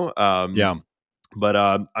 Yeah. But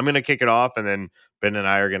I'm gonna kick it off, and then Ben and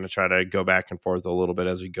I are gonna try to go back and forth a little bit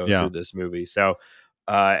as we go Yeah. through this movie. So,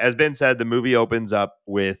 as Ben said, the movie opens up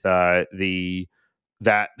with the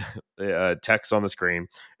that text on the screen,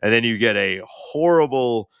 and then you get a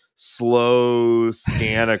horrible slow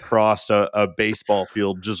scan across a baseball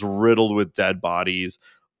field just riddled with dead bodies,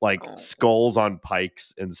 like skulls on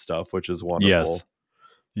pikes and stuff, which is Yes. wonderful.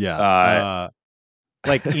 Yeah. Uh,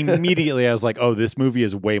 Like immediately I was like, oh, this movie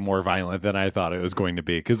is way more violent than I thought it was going to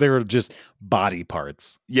be because they were just body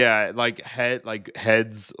parts. Yeah, like heads, like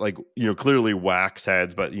clearly wax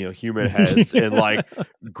heads, but human heads, and like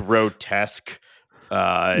grotesque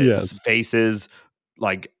Yes. faces,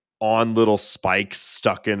 like on little spikes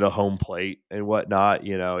stuck into home plate and whatnot.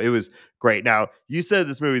 It was great. Now, you said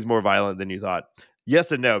this movie's more violent than you thought.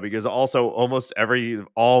 yes and no, because also almost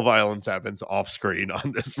all violence happens off screen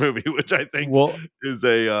on this movie, which I think Well, is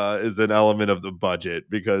an element of the budget,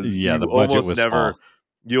 because yeah, the budget was small.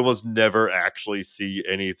 you almost never actually see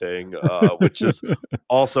anything, which is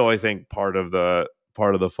also, I think, part of the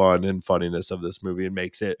fun and funniness of this movie, and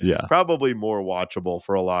makes it Yeah. probably more watchable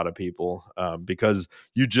for a lot of people, because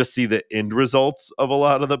you just see the end results of a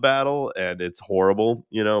lot of the battle, and it's horrible,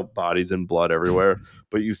 bodies and blood everywhere,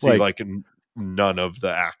 but you see Like, like none of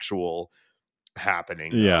the actual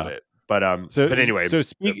happening of yeah. it. But So but anyway, so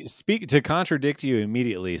speak to contradict you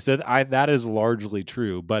immediately. So that is largely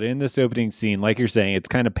true, but in this opening scene, like you're saying, it's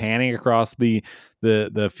kind of panning across the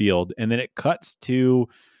field, and then it cuts to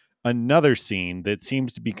another scene that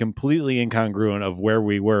seems to be completely incongruent of where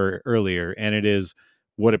we were earlier, and it is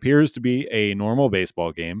what appears to be a normal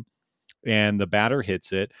baseball game, and the batter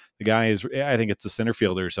hits it. The guy is, I think it's the center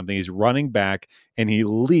fielder or something. He's running back, and he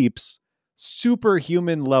leaps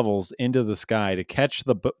superhuman levels into the sky to catch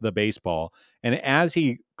the baseball. And as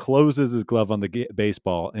he closes his glove on the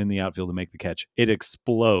baseball in the outfield to make the catch, it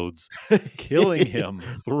explodes, killing him,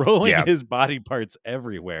 throwing yeah, his body parts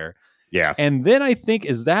everywhere. yeah, And then I think,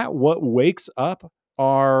 is that what wakes up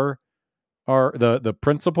our the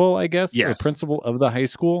principal, I guess, or yes, principal of the high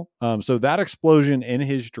school? So that explosion in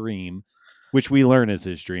his dream, which we learn is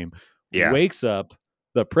his dream, yeah. wakes up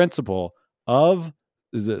the principal of,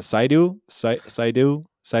 is it Saido's high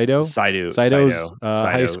Saito.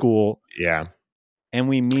 school, Yeah, and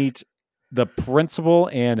we meet the principal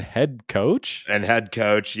and head coach. and head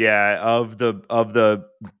coach, yeah, of the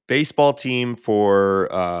baseball team for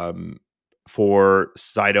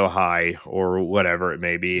Saito High, or whatever it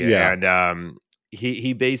may be. Yeah. And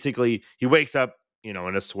he basically he wakes up, in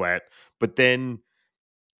a sweat, but then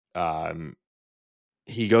um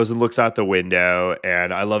he goes and looks out the window,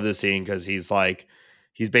 and I love this scene because he's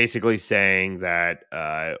basically saying that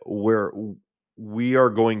we are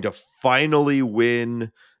going to finally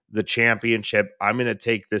win the championship. I'm going to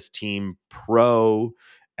take this team pro,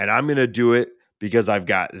 and I'm going to do it because I've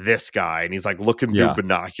got this guy. And he's like looking through Yeah.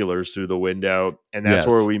 binoculars through the window, and that's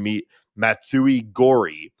where Yes. we meet Matsui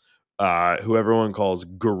Gori, who everyone calls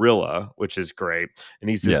Gorilla, which is great. And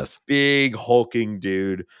he's this Yes. big hulking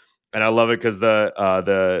dude, and I love it because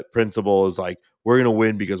the principal is like, we're gonna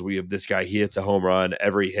win because we have this guy. He hits a home run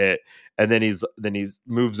every hit, and then he's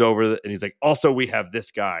moves over and he's like, also we have this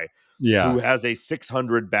guy who Yeah. has a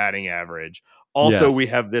 600 batting average. Also, we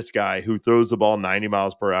Yes. have this guy who throws the ball 90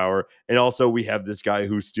 miles per hour, and also we have this guy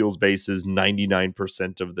who steals bases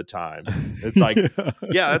 99% of the time. It's like,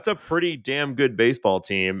 yeah, that's a pretty damn good baseball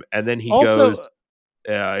team. And then he goes, Also,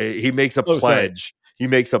 he makes a oh, sorry. pledge. He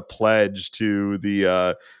makes a pledge to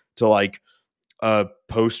the to like a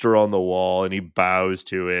poster on the wall, and he bows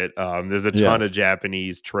to it. There's a ton of Yes.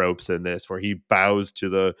 Japanese tropes in this where he bows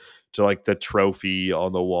to like the trophy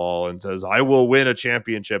on the wall and says, "I will win a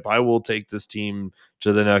championship. I will take this team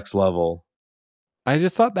to the next level." I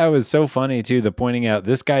just thought that was so funny too. The pointing out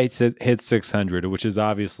this guy hits 600, which is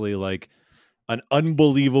obviously like an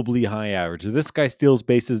unbelievably high average. This guy steals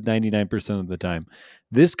bases 99% of the time.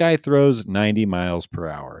 This guy throws 90 miles per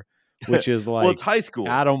hour, which is Well, it's like high school,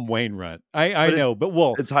 Adam Wainwright. I but know, but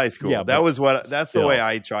well, it's high yeah, school. but That's the way still,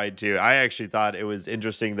 I tried to. I actually thought it was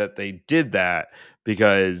interesting that they did that,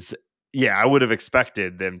 because yeah, I would have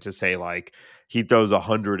expected them to say like he throws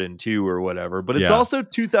 102 or whatever, but it's yeah, also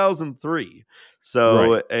 2003. right.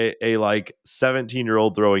 So a like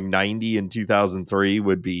 17-year-old throwing 90 in 2003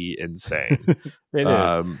 would be insane. It is.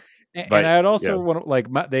 Um And but I'd yeah. also want to, like,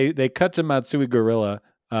 they cut to Matsui Gorilla,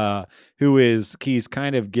 he's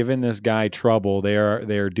kind of given this guy trouble. They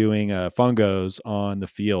are doing fungos on the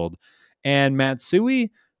field, and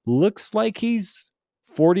Matsui looks like he's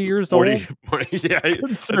 40 years 40, old, 40, yeah, I think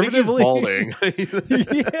he's conservatively. balding.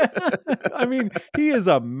 Yeah, I mean, he is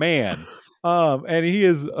a man, and he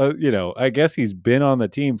is, I guess he's been on the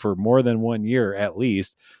team for more than 1 year at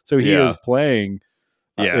least, so he is Yeah. playing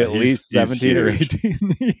Yeah, at least he's 17 or huge. 18.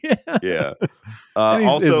 Yeah. Yeah. And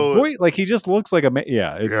his Also, voice, like, he just looks like a man.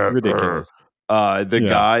 Yeah, it's yeah, ridiculous. the Yeah.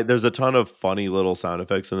 guy, there's a ton of funny little sound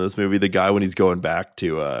effects in this movie. The guy when he's going back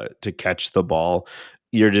to catch the ball,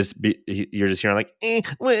 you're just hearing like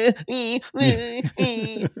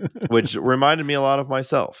which reminded me a lot of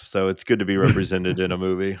myself. So it's good to be represented in a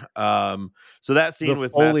movie. So that The scene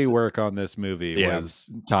with Foley Matt's, work on this movie yeah,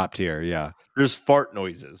 was top tier. Yeah. there's fart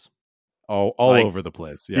noises. All Like over the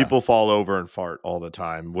place. Yeah. people fall over and fart all the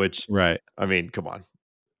time, which, Right. I mean, come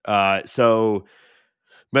on. So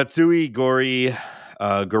Matsui Gori,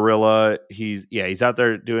 Gorilla, he's out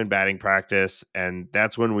there doing batting practice, and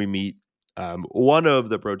that's when we meet one of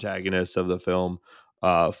the protagonists of the film,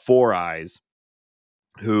 Four Eyes,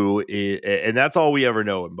 and that's all we ever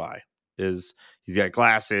know him by, is he's got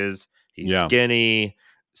glasses, he's Yeah. skinny,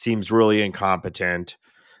 seems really incompetent.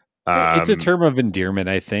 It's a term of endearment,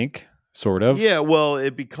 I think, sort of. Yeah, well,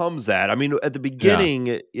 it becomes that. I mean, at the Yeah.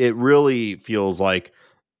 beginning, it really feels like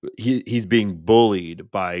he's being bullied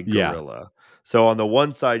by Yeah. Gorilla. So on the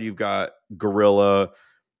one side, you've got Gorilla,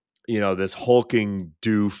 this hulking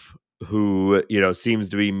doof who, seems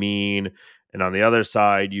to be mean. And on the other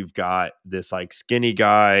side, you've got this like skinny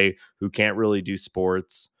guy who can't really do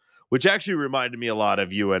sports, which actually reminded me a lot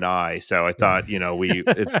of you and I. So I thought,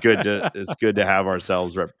 it's good to have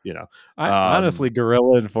ourselves, I honestly,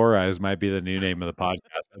 Gorilla and Four Eyes might be the new name of the podcast.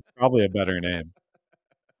 That's probably a better name.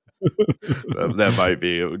 that might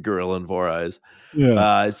be Gorilla and Four Eyes.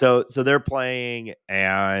 Yeah. So they're playing,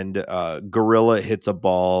 and Gorilla hits a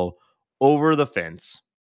ball over the fence,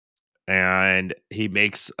 and he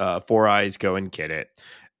makes Four Eyes go and get it,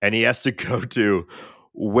 and he has to go to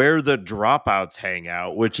where the dropouts hang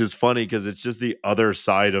out, which is funny because it's just the other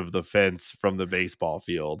side of the fence from the baseball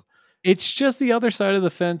field. It's just the other side of the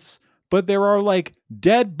fence, but there are like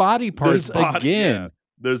dead body parts again. Yeah,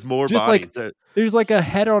 there's more Just bodies. like there's like a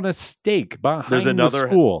head on a stake behind There's another the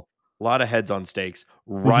school. A lot of heads on stakes,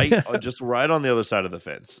 just right on the other side of the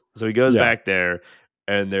fence. So he goes Yeah. back there,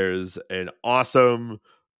 and there's an awesome,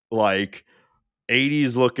 like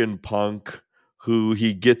 80s looking punk who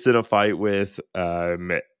he gets in a fight with,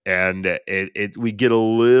 and we get a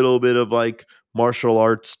little bit of like martial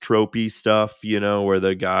arts tropey stuff, where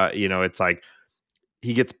the guy, it's like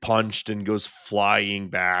he gets punched and goes flying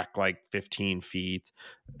back like 15 feet.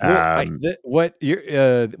 Well, what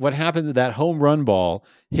happened to that home run ball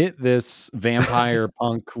hit this vampire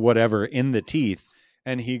punk whatever in the teeth,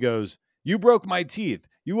 and he goes, "You broke my teeth.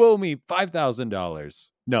 You owe me $5,000.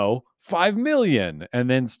 No, 5 million." And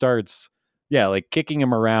then starts, like kicking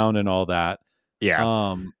him around and all that.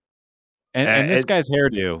 Yeah. And this guy's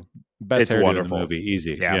hairdo, best It's hairdo wonderful. in the movie,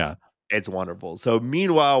 easy. Yeah. It's wonderful. So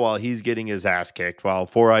meanwhile, while he's getting his ass kicked, while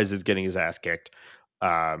Four Eyes is getting his ass kicked,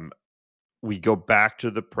 we go back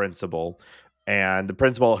to the principal, and the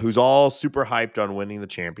principal, who's all super hyped on winning the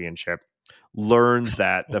championship, learns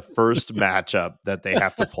that the first matchup that they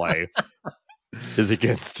have to play is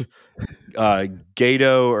against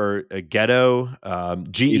Ghetto Gedo,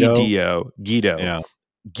 Yeah.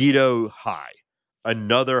 Ghetto High,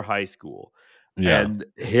 another high school. Yeah. And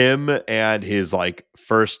him and his like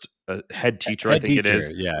first head teacher, I think it is.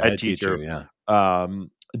 Yeah. Head teacher. Yeah.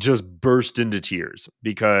 Just burst into tears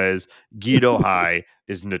because Ghetto High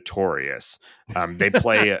is notorious. They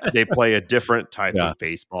play a different type of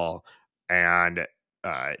baseball, and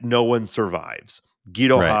no one survives.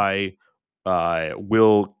 Ghetto High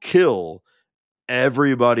will kill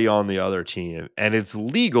everybody on the other team, and it's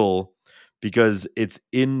legal because it's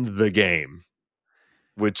in the game,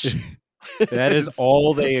 which that is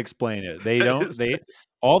all they explain it. They don't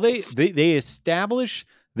they establish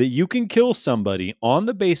that you can kill somebody on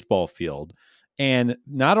the baseball field, and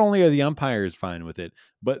not only are the umpires fine with it,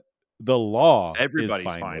 but the law everybody's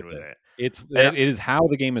is fine with it. It is how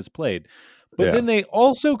the game is played. But then they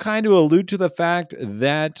also kind of allude to the fact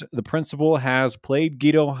that the principal has played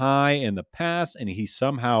Ghetto High in the past, and he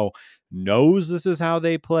somehow knows this is how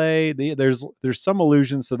they play. There's some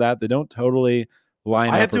allusions to that don't totally line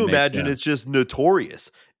up. I have to imagine sense. it's just notorious.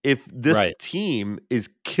 If this team is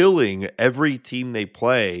killing every team they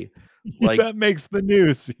play, like that makes the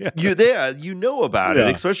news. You know about it,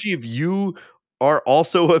 especially if you are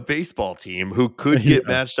also a baseball team who could get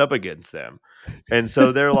matched up against them. And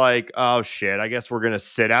so they're like, oh shit, I guess we're going to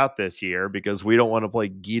sit out this year because we don't want to play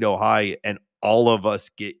Ghetto High and all of us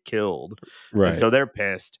get killed. Right. And so they're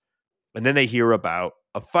pissed. And then they hear about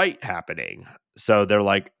a fight happening. So they're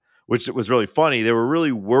like, which was really funny. They were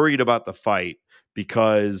really worried about the fight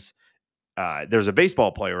because there's a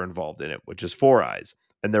baseball player involved in it, which is Four Eyes.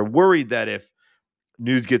 And they're worried that if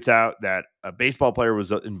news gets out that a baseball player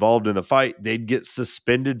was involved in the fight, they'd get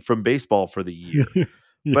suspended from baseball for the year.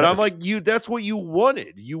 But I'm like, that's what you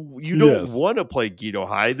wanted. You don't want to play Ghetto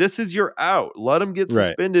High. This is your out. Let them get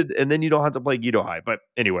suspended, and then you don't have to play Ghetto High. But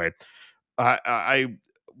anyway, I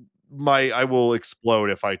will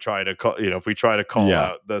explode if I try to call, if we try to call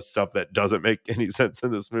out the stuff that doesn't make any sense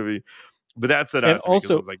in this movie. But that's it.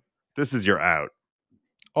 Also, I was like, this is your out.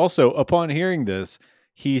 Also, upon hearing this,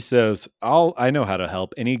 he says, I know how to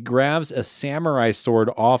help. And he grabs a samurai sword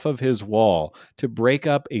off of his wall to break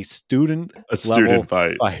up a student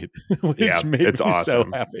fight which made me awesome. So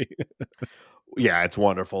happy. Yeah, it's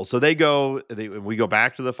wonderful. So we go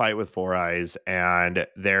back to the fight with Four Eyes, and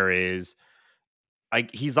there is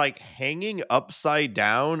he's like hanging upside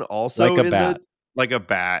down also like a bat. like a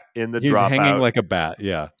bat in the He's hanging dropout like a bat.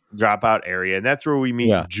 Yeah. area, and that's where we meet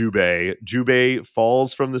Yeah. Jubei. Jubei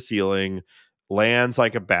falls from the ceiling, lands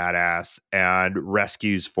like a badass, and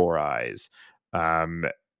rescues Four Eyes.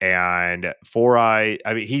 And Four Eye,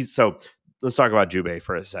 I mean, he's so. Let's talk about Jubei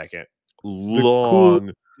for a second. The coolest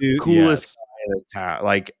Long, dude. coolest Yes. guy in the town,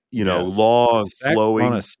 like Yes. long, Sex on a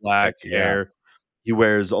flowing black stick. Yeah. hair. He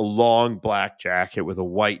wears a long black jacket with a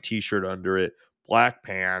white t-shirt under it, black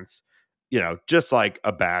pants, just like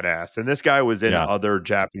a badass. And this guy was in Yeah. other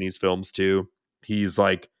Japanese films too. He's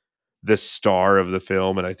like the star of the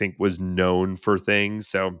film and I think was known for things.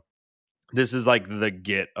 So this is like the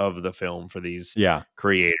get of the film for these Yeah.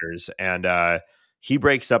 creators. And he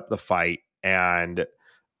breaks up the fight and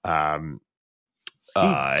um He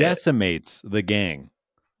uh decimates the gang.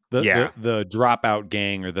 The, yeah. the the dropout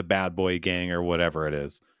gang or the bad boy gang or whatever it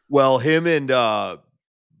is. Well, him and Bancho,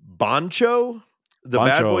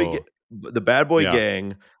 Bancho. the bad boy Yeah.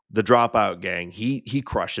 gang, the dropout gang, he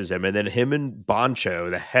crushes him, and then him and Bancho,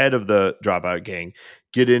 the head of the dropout gang,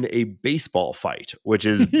 get in a baseball fight, which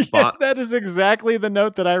is Yeah, that is exactly the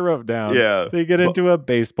note that I wrote down. yeah. They get into a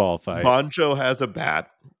baseball fight. Bancho has a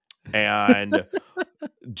bat, and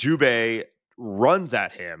Jubei runs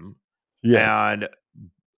at him, Yes. and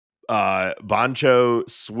Bancho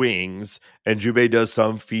swings, and Jubei does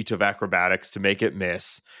some feat of acrobatics to make it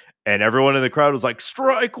miss. And everyone in the crowd was like,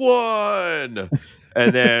 "Strike one!"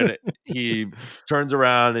 And then he turns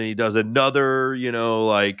around and he does another,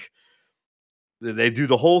 like they do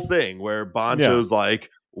the whole thing where Yeah. Bancho's like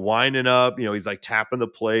winding up, he's like tapping the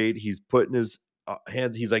plate, he's putting his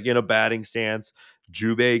hands, he's like in a batting stance.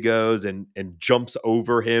 Jubei goes and jumps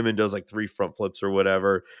over him and does like 3 front flips or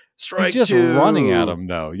whatever. He's Strike just running at 2. him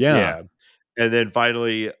though. Yeah. Yeah. And then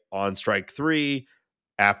finally on strike 3,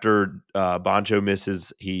 after Bancho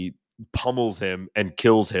misses, he pummels him and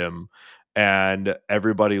kills him. And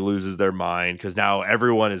everybody loses their mind because now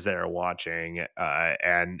everyone is there watching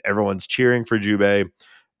and everyone's cheering for Jubei.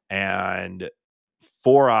 And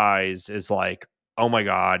Four Eyes is like, oh my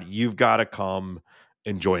God, you've got to come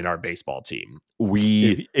and join our baseball team.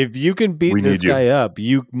 If you can beat We this need you. guy up,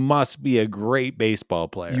 you must be a great baseball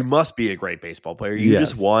player. You must be a great baseball player. You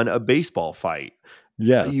just Yes. won a baseball fight.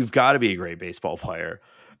 Yes. You've got to be a great baseball player.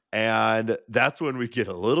 And that's when we get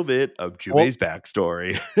a little bit of Jubei's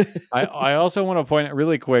backstory. I also want to point out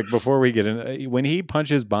really quick before we get in, when he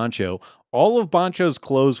punches Bancho, all of Bancho's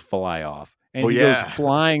clothes fly off and he goes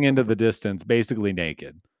flying into the distance, basically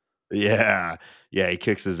naked. Yeah. Yeah. He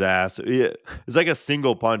kicks his ass. Yeah. It's like a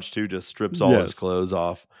single punch too, just strips all his clothes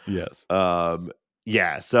off. Yes.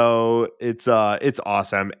 Yeah. So it's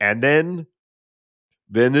awesome. And then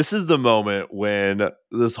this is the moment when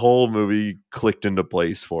this whole movie clicked into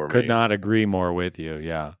place for me. Could not agree more with you.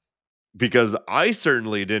 Yeah. Because I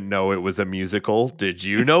certainly didn't know it was a musical. Did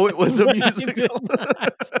you know it was a musical?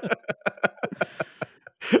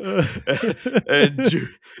 And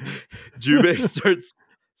Jubei starts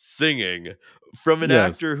singing from an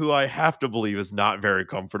actor who I have to believe is not very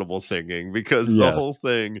comfortable singing because the whole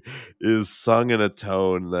thing is sung in a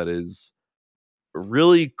tone that is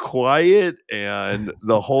really quiet, and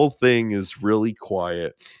the whole thing is really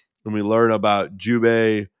quiet. And we learn about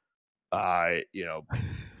Jubei.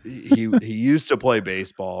 He used to play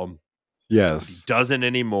baseball. Yes. He doesn't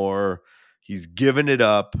anymore. He's given it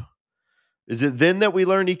up. Is it then that we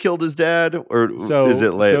learn he killed his dad, or is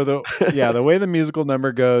it late? The way the musical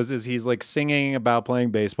number goes is he's like singing about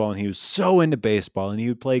playing baseball, and he was so into baseball, and he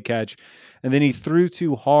would play catch, and then he threw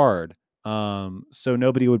too hard, so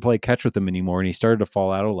nobody would play catch with him anymore, and he started to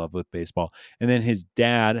fall out of love with baseball. And then his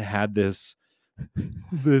dad had this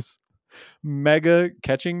mega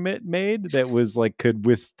catching mitt made that was like could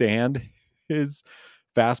withstand his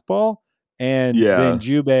fastball. And then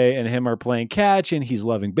Jubei and him are playing catch and he's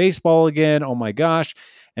loving baseball again. Oh my gosh.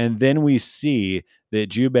 And then we see that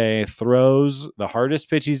Jubei throws the hardest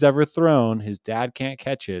pitch he's ever thrown. His dad can't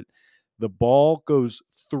catch it. The ball goes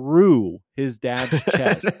through his dad's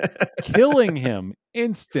chest, killing him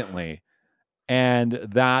instantly. And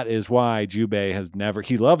that is why Jubei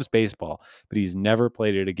he loves baseball, but he's never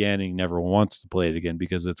played it again. And he never wants to play it again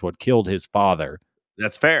because it's what killed his father.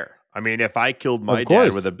 That's fair. I mean, if I killed my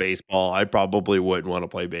dad with a baseball, I probably wouldn't want to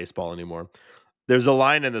play baseball anymore. There's a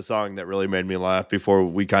line in the song that really made me laugh before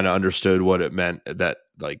we kind of understood what it meant, that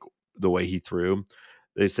like the way he threw.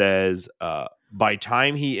 It says, by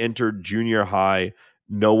time he entered junior high,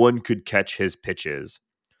 no one could catch his pitches,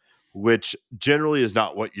 which generally is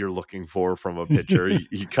not what you're looking for from a pitcher.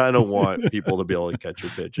 You kind of want people to be able to catch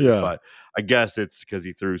your pitches, but I guess it's because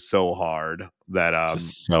he threw so hard that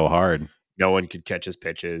just so hard. No one could catch his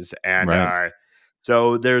pitches. And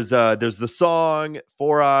So there's the song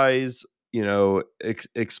Four Eyes,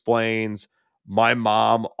 explains my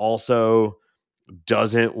mom also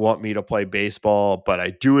doesn't want me to play baseball, but I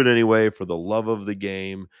do it anyway for the love of the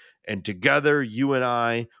game. And together, you and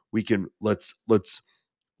I, we can let's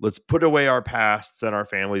put away our pasts and our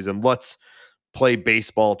families and let's play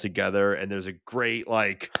baseball together. And there's a great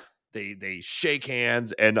they shake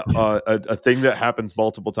hands, and a thing that happens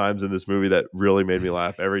multiple times in this movie that really made me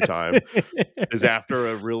laugh every time is after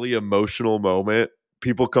a really emotional moment,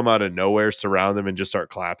 people come out of nowhere, surround them, and just start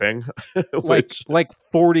clapping. Which, like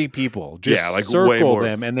 40 people yeah, just like way circle more.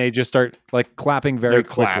 them and they just start like clapping very They're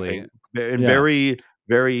quickly. clapping and Yeah. very,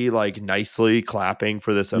 very like nicely clapping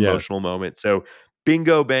for this Yes. emotional moment. So,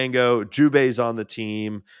 bingo, bango, Jubei's on the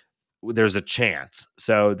team. There's a chance.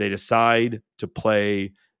 So they decide to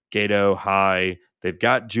play Gato High. They've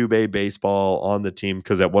got Jubei Baseball on the team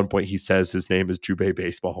because at one point he says his name is Jubei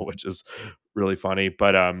Baseball, which is really funny.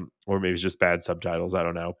 But or maybe it's just bad subtitles. I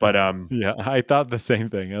don't know. But Yeah, I thought the same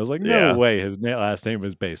thing. I was like, no yeah, way his last name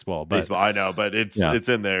is baseball, but baseball. I know, but it's yeah. it's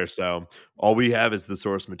in there. So all we have is the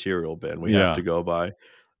source material, Ben. We have Yeah. to go by.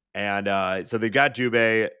 And so they've got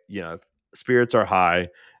Jubei, spirits are high,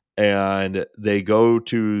 and they go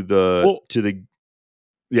to the Well, to the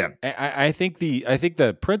yeah, I think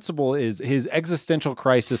the principle is his existential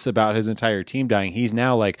crisis about his entire team dying. He's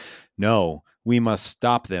now like, no, we must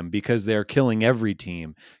stop them because they're killing every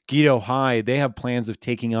team. Guido High, they have plans of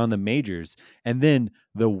taking on the majors and then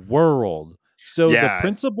the world. So the yeah,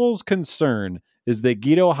 principal's concern is that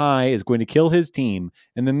Guido High is going to kill his team,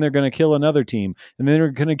 and then they're going to kill another team, and then they're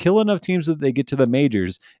going to kill enough teams that they get to the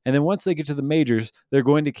majors, and then once they get to the majors, they're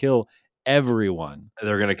going to kill everyone.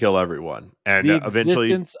 they're gonna kill everyone, and The eventually,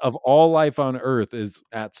 existence of all life on Earth is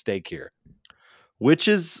at stake here. which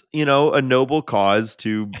is a noble cause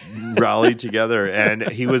to rally together. And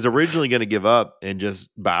he was originally going to give up and just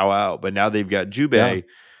bow out, but now they've got Yeah. Jubei,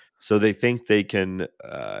 so they think they can.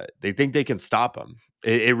 They think they can stop him.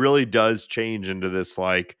 It really does change into this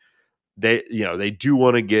they do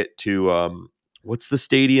want to get to what's the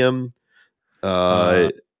stadium? Uh, Uh,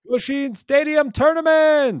 Machine Stadium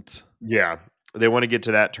Tournament. yeah, they want to get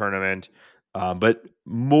to that tournament. But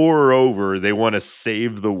moreover, they want to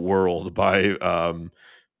save the world by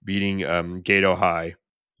beating Gato High,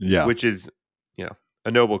 Yeah. which is a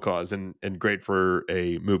noble cause and great for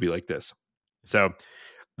a movie like this. So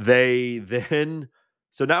they then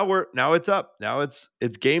so now it's up. Now it's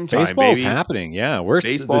game time, Baseball's baby. happening. Yeah. The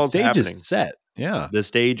Baseball's stage is happening. set. Yeah. The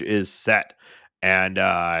stage is set,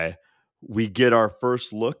 and we get our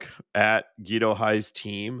first look at Guido High's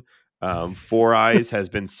team. Four Eyes has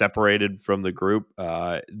been separated from the group.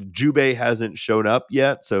 Jubei hasn't shown up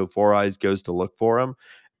yet, so Four Eyes goes to look for him,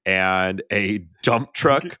 and a dump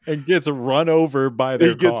truck. And gets run over by He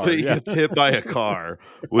their gets car. he Yeah. gets hit by a car,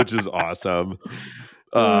 which is awesome.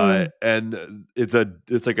 Uh, And it's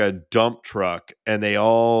like a dump truck, and they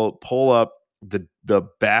all pull up. The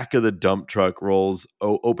back of the dump truck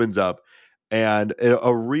opens up, and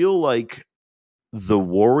a real like the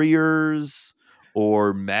Warriors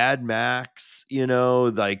or Mad Max,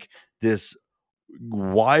 like this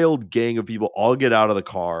wild gang of people all get out of the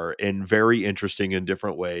car in very interesting and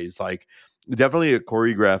different ways. Like definitely a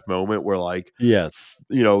choreographed moment where yes.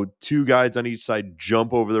 two guys on each side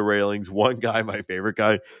jump over the railings. One guy, my favorite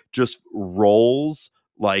guy, just rolls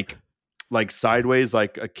like sideways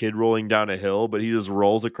like a kid rolling down a hill, but he just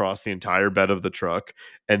rolls across the entire bed of the truck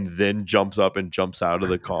and then jumps up and jumps out of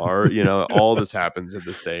the car. All this happens in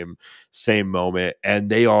the same moment, and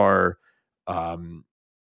they are um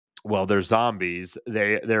well, they're zombies.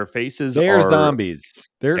 Their faces They are are zombies.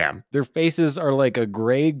 yeah, Their faces are like a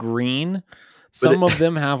gray green. but Some of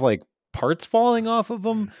them have like parts falling off of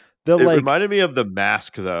them. They're it like, reminded me of The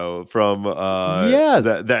Mask though from yes.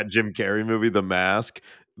 that Jim Carrey movie, The Mask.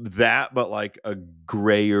 That, but like a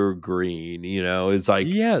grayer green, is like,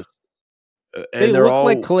 Yes. They and they're look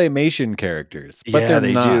like all claymation characters, but yeah, they're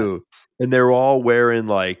they not. do, and they're all wearing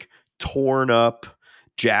like torn up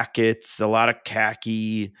jackets, a lot of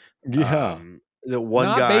khaki. Yeah. The one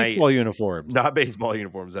Not guy, baseball uniforms. not baseball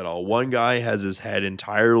uniforms at all. One guy has his head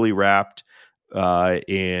entirely wrapped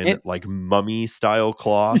in And like mummy style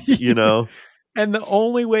cloth. and the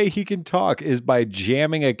only way he can talk is by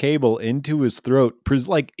jamming a cable into his throat,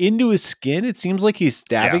 like into his skin. It seems like he's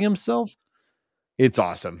stabbing Yeah, himself. it's It's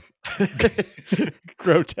awesome.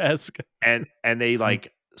 grotesque. And they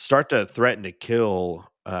like start to threaten to kill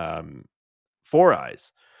Four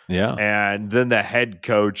Eyes. Yeah. And then the head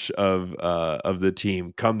coach of the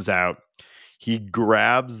team comes out. He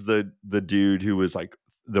grabs the dude who was like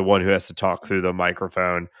the one who has to talk through the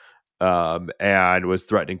microphone and was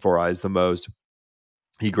threatening Four Eyes the most.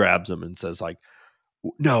 he grabs him and says like,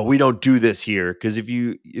 no, we don't do this here, because if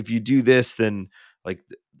you do this, then like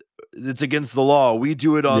it's against the law. We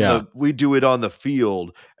do it on Yeah. the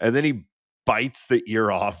field. And then he bites the ear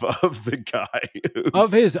off of the guy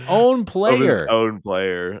Of who's his own of his player. own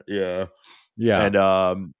player. Yeah.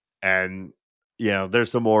 Yeah. And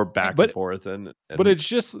there's some more back and But forth, and it's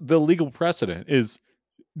just the legal precedent is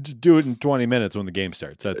just do it in 20 minutes when the game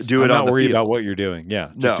starts. do I'm it on not the worried about field. what you're doing.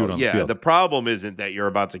 Yeah, just do No, it on the yeah. field. The problem isn't that you're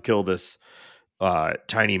about to kill this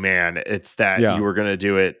tiny man. It's that Yeah. you were going to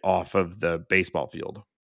do it off of the baseball field.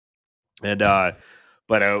 And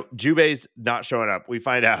but Jubei's not showing up. We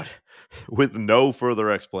find out with no further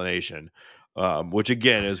explanation, which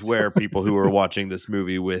again is where people who are watching this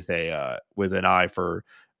movie with an eye for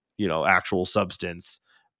actual substance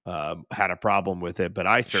had a problem with it, but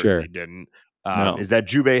I certainly Sure. didn't. No. Is that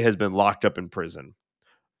Jubei has been locked up in prison?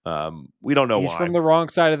 We don't know He's why. from the wrong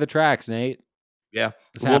side of the tracks, Nate. Yeah,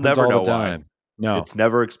 This we'll happens never all the know why. time. No. It's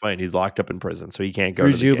never explained. He's locked up in prison, so he can't go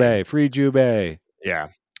Free to the game. Jubei. Free Jubei. Yeah,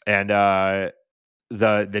 and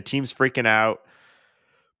the team's freaking out,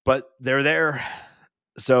 but they're there,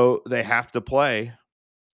 so they have to play,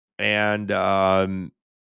 and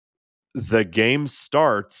the game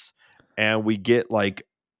starts, and we get like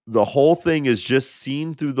the whole thing is just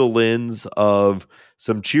seen through the lens of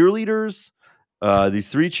some cheerleaders, these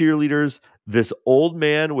three cheerleaders, this old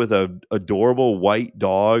man with a adorable white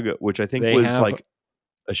dog, which I think They was have like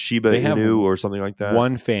a Shiba they have Inu or something like that.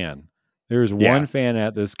 one fan. There's Yeah, one fan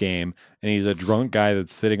at this game, and he's a drunk guy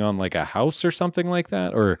that's sitting on like a house or something like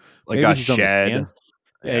that, or like maybe a he's on the shed. stands.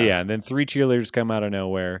 Yeah. Yeah, and then three cheerleaders come out of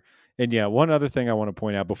nowhere. And yeah, one other thing I want to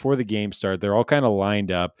point out before the game starts, they're all kind of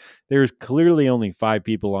lined up. There's clearly only 5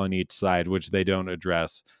 people on each side, which they don't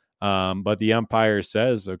address. But the umpire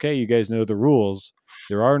says, "Okay, you guys know the rules.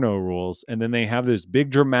 There are no rules." And then they have this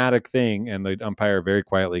big dramatic thing, and the umpire very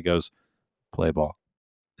quietly goes, "Play ball."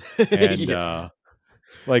 And Yeah.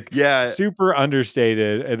 like Yeah. super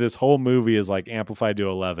understated, and this whole movie is like amplified to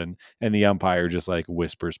 11, and the umpire just like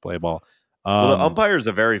whispers play ball. Well, the um umpire is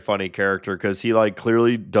a very funny character because he like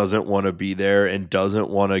clearly doesn't want to be there and doesn't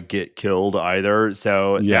want to get killed either.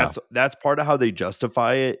 So yeah, that's part of how they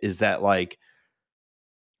justify it, is that like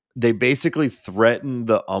they basically threaten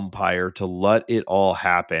the umpire to let it all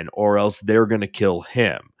happen, or else they're going to kill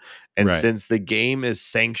him. And right, since the game is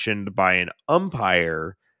sanctioned by an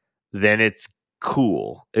umpire, then it's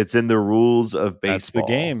cool. It's in the rules of that's the baseball.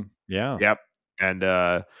 game. Yeah. Yep.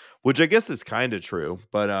 And which I guess is kind of true,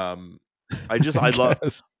 but I just I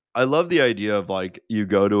guess. I love the idea of like you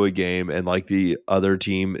go to a game and like the other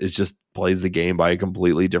team is just plays the game by a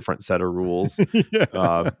completely different set of rules,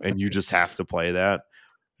 Yeah. and you just have to play that.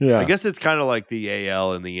 I Yeah. guess it's kind of like the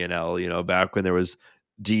AL and the NL, back when there was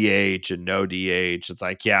DH and no DH. It's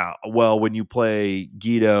like, yeah, well, when you play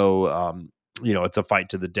Guido, it's a fight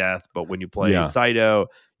to the death. But when you play Yeah. Saito,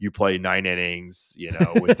 you play 9 innings,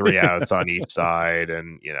 with 3 outs on each side.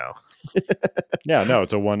 And, Yeah, no,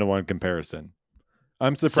 it's a 1-to-1 comparison.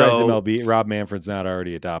 I'm surprised so, MLB Rob Manfred's not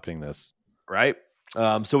already adopting this. right.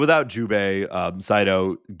 So without Jubei,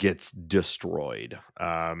 Saito gets destroyed.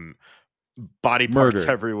 Body parts Murdered.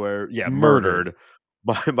 everywhere. Yeah, Murdered.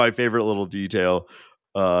 murdered. My favorite little detail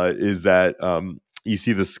is that you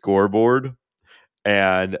see the scoreboard,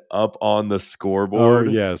 and up on the Oh, scoreboard,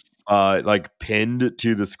 yes. like pinned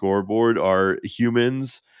to the scoreboard, are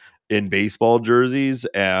humans in baseball jerseys,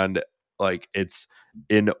 and like it's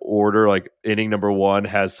in order. Like inning number 1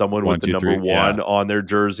 has someone 1, with the 2, number 3. Yeah. 1 on their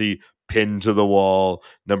jersey pinned to the wall.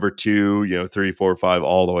 Number 2, 3, 4, 5,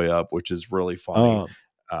 all the way up, which is really funny.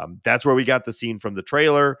 Um, That's where we got the scene from the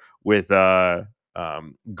trailer with Gorilla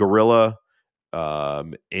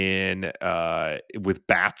in with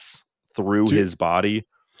bats through to his body.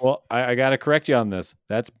 Well, I got to correct you on this.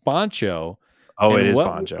 That's Bancho. Oh, it And is what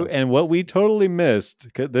Banjo. what we totally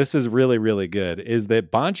missed, 'cause this is really really good, is that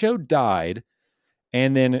Bancho died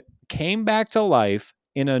and then came back to life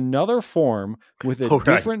in another form with a Oh, right.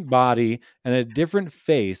 different body and a different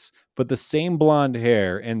face, but the same blonde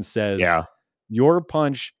hair, and says, Yeah. "Your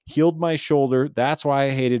punch healed my shoulder. That's why I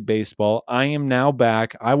hated baseball. I am now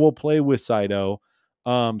back. I will play with Saito."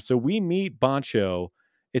 So we meet Bancho.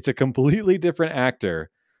 It's a completely different actor,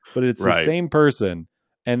 but it's the Right. same person.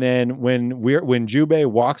 And then when Jubei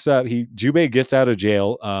walks up, Jubei gets out of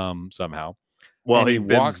jail somehow, Well, and he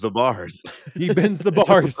bends the bars. he bends the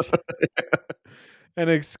bars and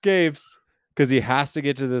escapes because he has to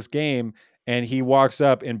get to this game. And he walks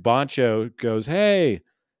up, and Bancho goes, "Hey,"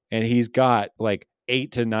 and he's got like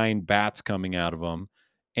 8 to 9 bats coming out of him.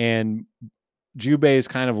 And Jubei is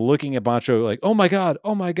kind of looking at Bancho like, "Oh my god,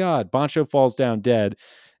 oh my god!" Bancho falls down dead,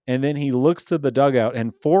 And then he looks to the dugout,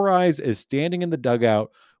 and Four Eyes is standing in the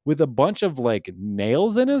dugout with a bunch of like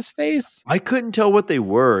nails in his face. I couldn't tell what they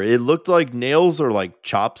were. It looked like nails or like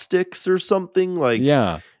chopsticks or something. Like,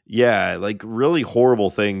 Yeah. yeah, like really horrible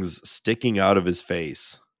things sticking out of his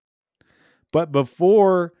face. But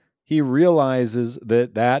before he realizes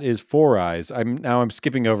that that is Four Eyes, I'm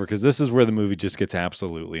skipping over because this is where the movie just gets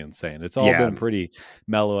absolutely insane. It's all Yeah, been pretty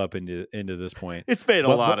mellow up into this point. it's made a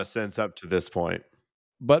But lot of sense up to this point.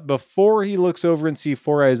 But before he looks over and see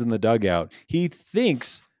Four Eyes in the dugout, he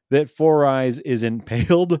thinks that Four Eyes is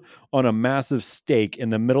impaled on a massive stake in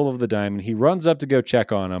the middle of the diamond. He runs up to go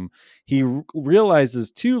check on him. He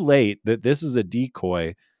realizes too late that this is a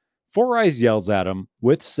decoy. Four Eyes yells at him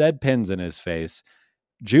with said pins in his face.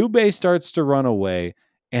 Jubei starts to run away,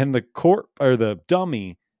 and the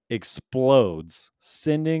dummy explodes,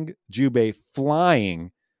 sending Jubei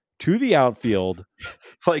flying to the outfield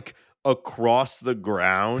Like across the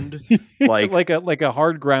ground, like like a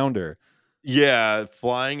hard grounder. yeah,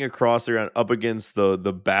 flying across the ground up against the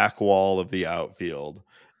back wall of the outfield.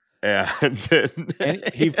 And then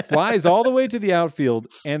And he flies all the way to the outfield,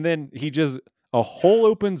 and then a hole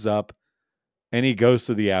opens up, and he goes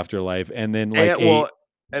to the afterlife, and then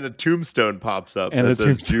and a tombstone pops up and that a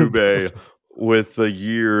says tombstone Jubei pops up. with the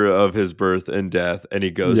year of his birth and death, and he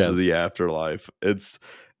goes to Yes. the afterlife. It's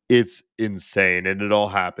insane, and it all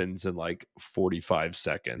happens in like 45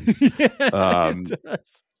 seconds. Yeah, Um, it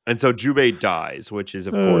does. and so Jubei dies, which is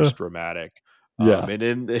of course Uh, dramatic. yeah. And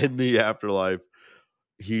in the afterlife,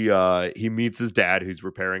 he meets his dad who's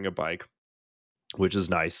repairing a bike, which is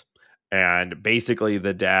nice. And basically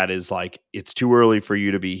the dad is like, it's too early for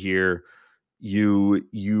you to be here.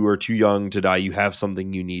 You are too young to die. You have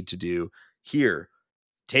something you need to do. Here,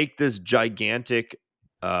 take this gigantic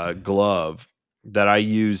glove that I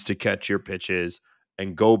use to catch your pitches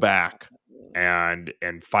and go back and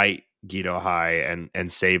fight Guido High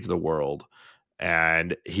and save the world.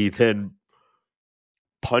 And he then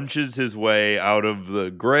punches his way out of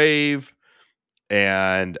the grave,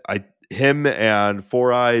 and him and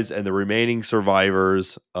Four Eyes and the remaining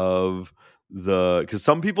survivors of because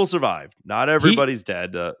some people survived, not He everybody's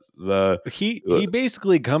dead. he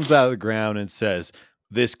basically comes out of the ground and says,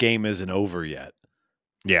 "This game isn't over yet."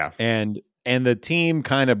 Yeah, And the team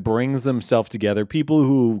kind of brings themselves together. People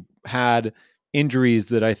who had injuries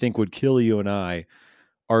that I think would kill you and I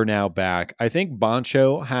are now back. I think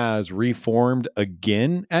Bancho has reformed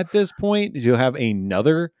again at this point to have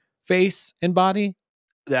another face and body.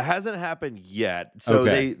 that hasn't happened yet. So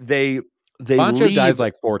Okay. they Bancho dies leave.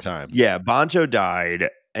 like 4 times. Yeah, Bancho died,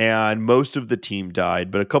 and most of the team died,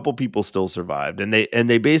 but a couple people still survived, and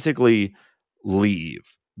they basically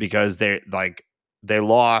leave because they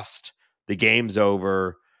lost. The game's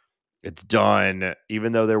over. It's done.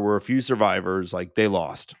 Even though there were a few survivors, like they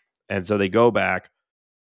lost, and so they go back.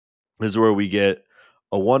 This is where we get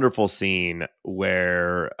a wonderful scene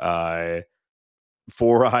where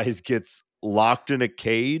Four Eyes gets locked in a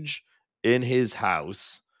cage in his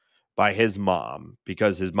house by his mom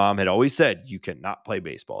because his mom had always said you cannot play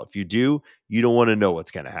baseball. If you do, you don't want to know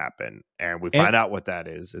what's going to happen. And we And find out what that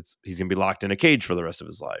is. He's going to be locked in a cage for the rest of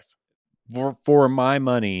his life. for my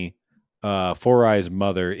money, Four Eyes'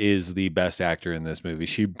 mother is the best actor in this movie.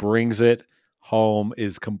 She brings it home,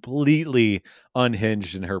 is completely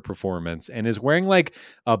unhinged in her performance, and is wearing like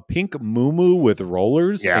a pink muumuu with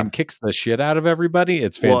rollers Yeah. and kicks the shit out of everybody.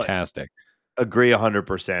 It's fantastic. Agree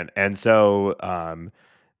 100%. And so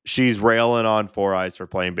she's railing on Four Eyes for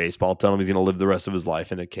playing baseball, telling him he's going to live the rest of his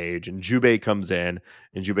life in a cage. And Jubei comes in,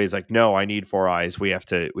 and Jubei's like, "No, I need Four Eyes. We have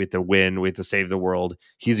to win. We have to save the world.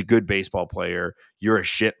 He's a good baseball player. You're a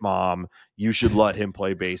shit mom. You should let him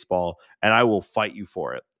play baseball, and I will fight you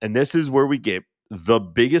for it." And this is where we get the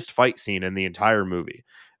biggest fight scene in the entire movie.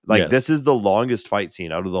 Like, Yes. this is the longest fight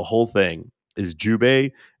scene out of the whole thing. Is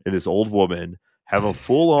Jubei and this old woman have a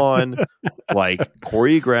full on like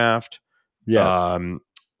choreographed Yes. um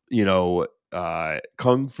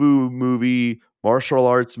kung fu movie, martial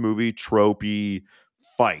arts movie tropey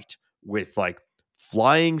fight with like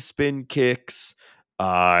flying spin kicks,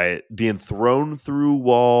 being thrown through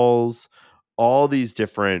walls, all these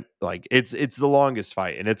different like it's the longest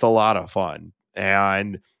fight, and it's a lot of fun.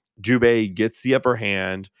 And Jubei gets the upper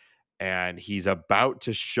hand, and he's about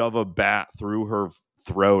to shove a bat through her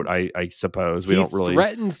throat. I suppose we He don't really.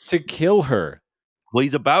 threatens to kill her. Well,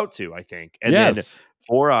 he's about to, I think. And then Yes.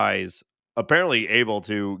 Four Eyes, apparently able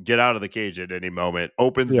to get out of the cage at any moment,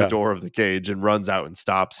 opens the Yeah. door of the cage and runs out and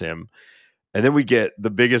stops him. And then we get the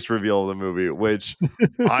biggest reveal of the movie, which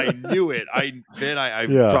I knew it.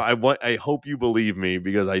 Yeah. I hope you believe me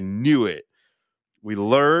because I knew it. We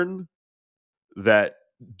learn that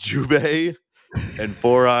Jubei and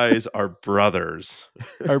Four Eyes are brothers.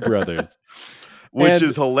 Our brothers. Which And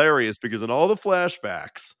is hilarious because in all the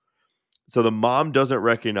flashbacks, so the mom doesn't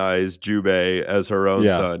recognize Jubei as her own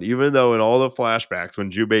yeah, son, even though in all the flashbacks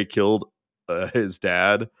when Jubei killed his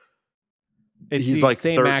dad, it's he's the like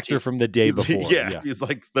same actor 13. from the day before. Yeah. He's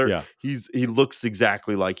like Yeah. he looks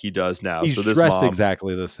exactly like he does now. He's So this dressed mom,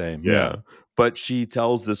 exactly the same. yeah. Yeah. But she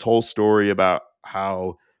tells this whole story about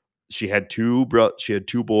how she had two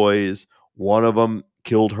boys. One of them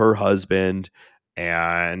killed her husband,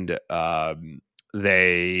 and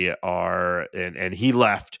and he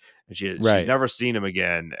left, and she's Right. never seen him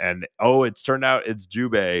again. And oh, it's turned out it's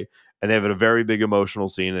Jubei, and they have a very big emotional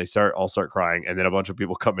scene. They all start crying, and then a bunch of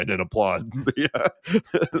people come in and applaud the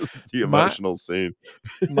My emotional scene.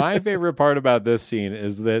 my favorite part about this scene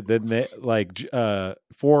is that then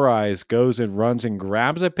Four Eyes goes and runs and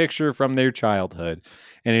grabs a picture from their childhood,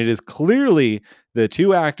 and it is clearly the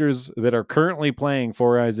two actors that are currently playing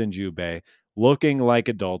Four Eyes and Jubei looking like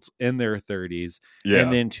adults in their 30s, and Yeah,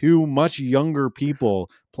 then two much younger people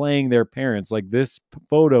playing their parents. Like this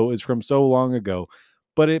photo is from so long ago,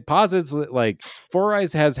 but it posits that like Four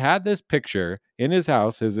Eyes has had this picture in his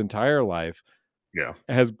house his entire life, yeah.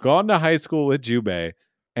 has gone to high school with Jubei,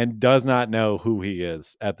 and does not know who he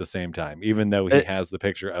is at the same time, even though he has the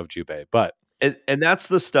picture of Jubei. But And that's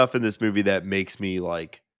the stuff in this movie that makes me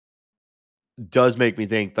like does make me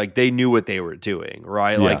think like they knew what they were doing,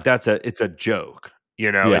 right? Like yeah, it's a joke.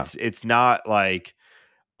 You know, yeah, it's not like,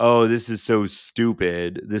 oh, this is so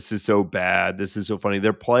stupid, this is so bad, this is so funny.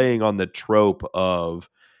 They're playing on the trope of,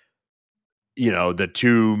 you know, the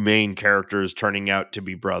two main characters turning out to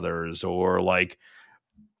be brothers, or like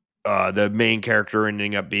the main character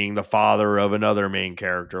ending up being the father of another main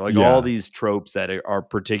character. Like all yeah. these tropes that are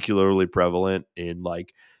particularly prevalent in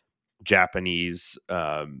like Japanese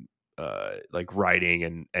like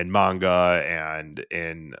writing and manga and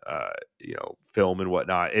in you know, film and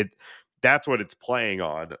whatnot. That's what it's playing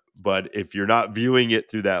on. But if you're not viewing it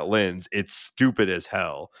through that lens, it's stupid as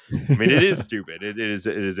hell. I mean, it is stupid. It is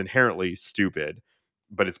inherently stupid,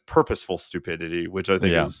 but it's purposeful stupidity, which I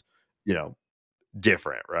think Yeah. is, you know,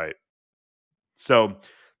 different, right? So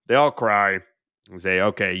they all cry and say,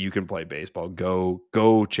 "Okay, you can play baseball.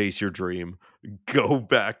 Go chase your dream. Go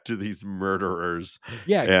back to these murderers."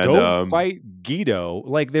 Yeah, And go fight Guido.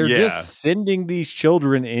 Like they're yeah, just sending these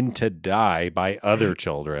children in to die by other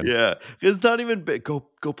children. yeah, it's not even go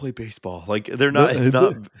play baseball. Like they're The, not. It's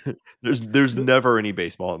not. the, There's the never any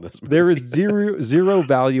baseball in this there is movie. zero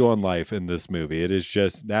value on life in this movie. It is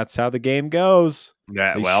just that's how the game goes.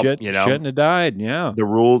 Yeah, They well, you know, shouldn't have died. Yeah. the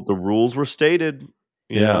rules were stated.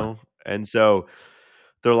 You Yeah. know, and so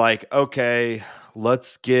they're like, okay,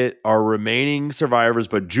 let's get our remaining survivors,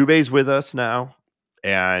 but Jubei's with us now.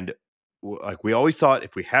 And like we always thought,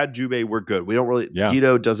 if we had Jubei, we're good. We don't really, Yeah.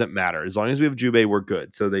 Guido doesn't matter. As long as we have Jubei, we're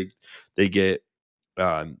good. So they get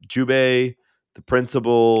Jubei, the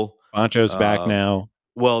principal. Bancho's back Um, now.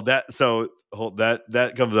 well, that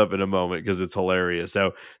comes up in a moment because it's hilarious.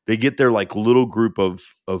 So they get their like little group of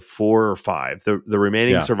four or five, the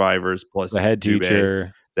remaining Yeah. survivors The plus head Jubei,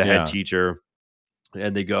 teacher. the head Yeah. teacher,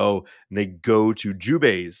 and they go to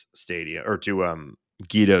Jubei's stadium, or to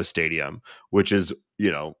Guido Stadium, which is, you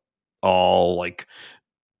know, all like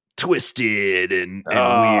twisted and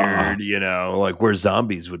Ah. weird, you know, like where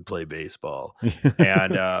zombies would play baseball.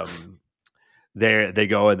 And they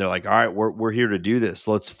go and they're like, all right, we're here to do this,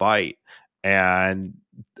 let's fight. And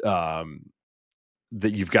um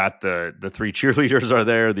that you've got the three cheerleaders are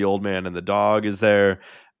there, the old man and the dog is there,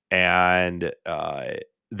 and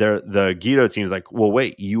the Guido team is like, well,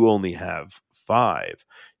 wait, you only have five,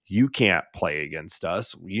 you can't play against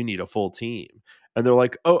us, you need a full team. And they're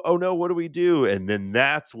like, oh no, what do we do? And then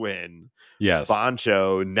that's when Yes.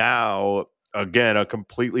 Bancho, now again a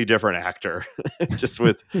completely different actor, just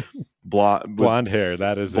with Blonde hair.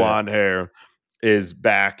 That is it. blonde hair, is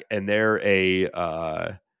back, and they're a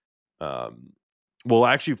um well,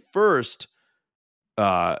 actually, first,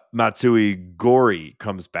 Matsui Gori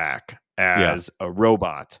comes back Yeah. as a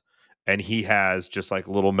robot, and he has just like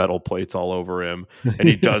little metal plates all over him, and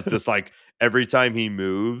he does this like every time he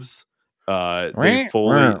moves, they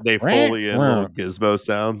fully in little gizmo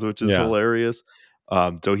sounds, which is Yeah. hilarious.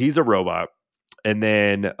 So he's a robot, and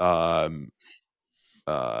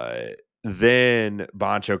uh, then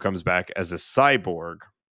Bancho comes back as a cyborg,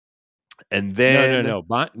 and No, then no.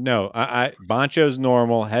 No, Bancho's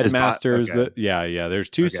normal. Headmaster's okay, the yeah. There's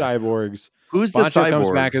two okay. cyborgs. Who's the Bancho comes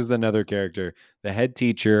cyborg? back as another character. The head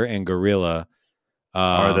teacher and Gorilla.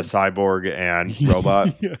 Are the Um, cyborg and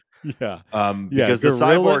robot? yeah, yeah, yeah. Because the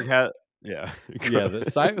cyborg Gorilla. had. Yeah. Yeah,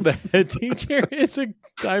 the head teacher is a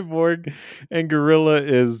cyborg, and Gorilla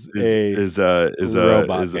is a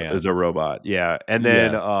robot Is man. a robot. Yeah. And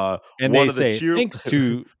then Yes, and one they of the say,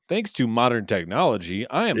 cheer Thanks to modern technology,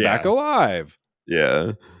 I am back Yeah. alive."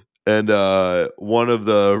 Yeah. And one of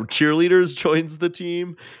the cheerleaders joins the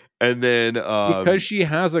team, and then Because she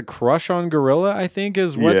has a crush on Gorilla, I think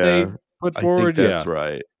is what they yeah, put I think forward, that's yeah.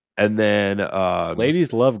 right. And then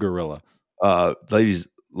Ladies love Gorilla.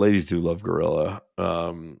 ladies do love Gorilla.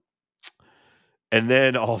 And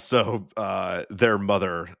then also their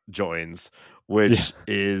mother joins, Yeah. which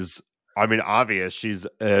is, I mean, obvious. She's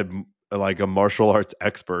like a martial arts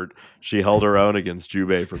expert. She held her own against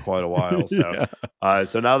Jubei for quite a while. So Yeah.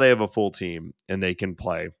 so now they have a full team and they can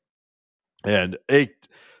play. And it,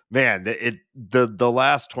 man, the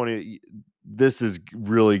last 20, this is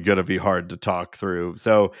really going to be hard to talk through.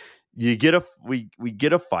 So you get we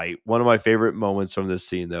get a fight. One of my favorite moments from this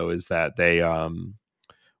scene though is that they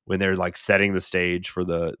when they're like setting the stage for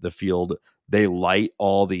the field, they light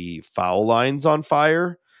all the foul lines on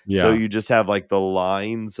fire. So Yeah. you just have like the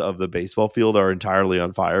lines of the baseball field are entirely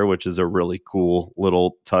on fire, which is a really cool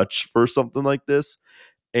little touch for something like this.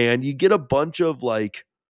 And you get a bunch of like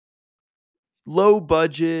low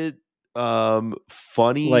budget Like,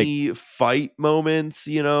 funny fight moments,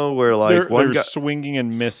 where like one they're guy, swinging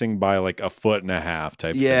and missing by, like, a foot and a half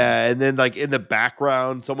type thing. yeah, and then like in the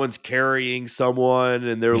background someone's carrying someone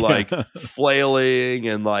and they're like Yeah. flailing,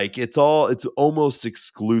 and like it's almost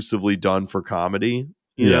exclusively done for comedy.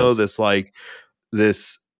 Yes. This like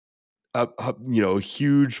this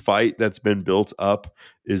huge fight that's been built up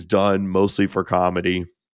is done mostly for comedy.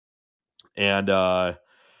 And oh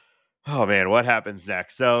man, what happens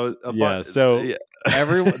next? So Yeah, so yeah.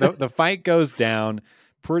 everyone the fight goes down,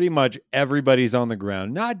 pretty much everybody's on the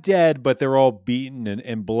ground. Not dead, but they're all beaten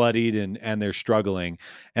and bloodied and they're struggling.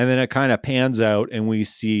 And then it kind of pans out and we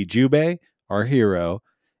see Jubei, our hero,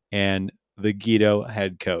 and the Guido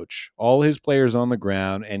head coach. All his players on the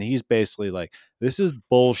ground, and he's basically like, "This is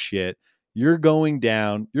bullshit. You're going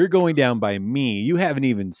down. You're going down by me. You haven't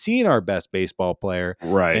even seen our best baseball player."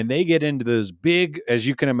 Right. And they get into this big, as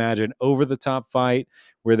you can imagine, over the top fight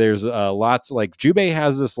where there's lots, like Jubei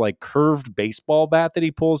has this like curved baseball bat that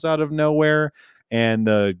he pulls out of nowhere, and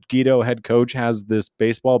the Guido head coach has this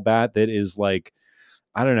baseball bat that is like,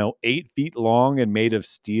 I don't know, 8 feet long and made of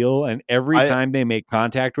steel. And every I time they make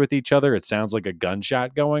contact with each other, it sounds like a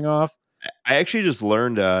gunshot going off. I actually just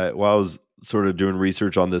learned while I was sort of doing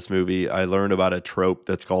research on this movie, I learned about a trope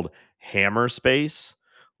that's called hammer space,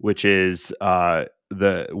 which is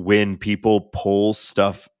the when people pull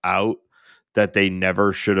stuff out that they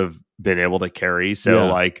never should have been able to carry. So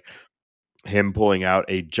Yeah. like him pulling out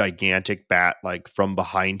a gigantic bat like from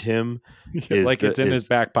behind him is Like the it's in his is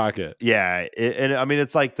back pocket. yeah, and I mean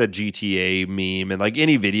it's like the GTA meme and like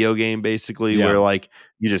any video game basically Yeah. where like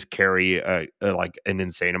you just carry like an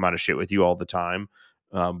insane amount of shit with you all the time.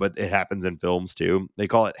 But it happens in films too. They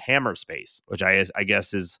call it hammer space, which I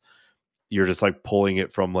guess is you're just like pulling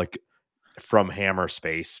it from hammer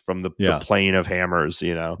space, from the Yeah. plane of hammers.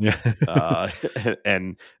 Yeah. Uh,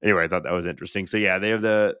 and anyway, I thought that was interesting. So yeah, they have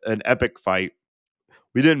an epic fight.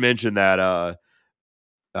 We didn't mention that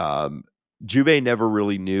um, Jubei never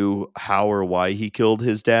really knew how or why he killed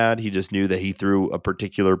his dad. He just knew that he threw a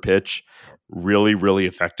particular pitch really, really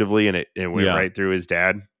effectively, and it went Yeah. right through his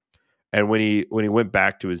dad. And when he went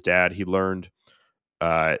back to his dad, he learned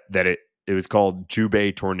that it was called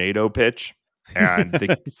Jubei tornado pitch, and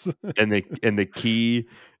the Yes. and the key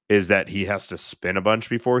is that he has to spin a bunch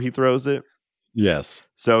before he throws it. Yes.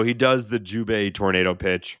 So he does the Jubei tornado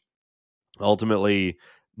pitch, ultimately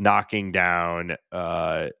knocking down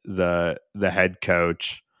the head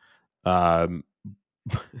coach. Um,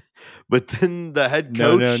 but then the head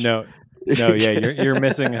No, no, coach. no. No, yeah, you're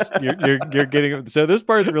missing you're getting, so this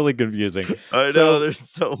part's really confusing. I know So there's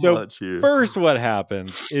so so much here. first what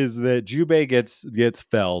happens is that Jubei gets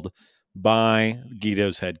felled by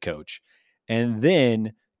Guido's head coach. And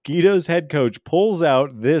then Guido's head coach pulls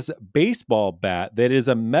out this baseball bat that is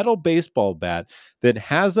a metal baseball bat that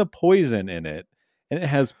has a poison in it. And it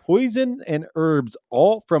has poison and herbs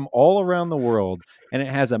all around the world, and it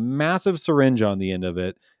has a massive syringe on the end of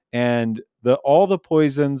it, and all the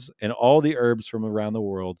poisons and all the herbs from around the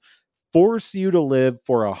world force you to live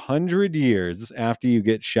for 100 years after you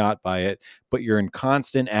get shot by it, but you're in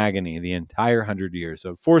constant agony the entire 100 years.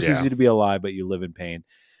 So it forces Yeah. you to be alive, but you live in pain.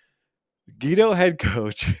 Guido head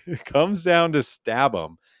coach comes down to stab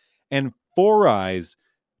him, and Four Eyes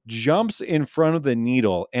jumps in front of the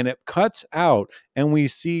needle, and it cuts out, and we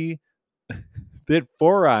see that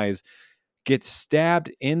Four Eyes gets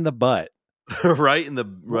stabbed in the butt. right in the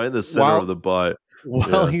center of while the butt.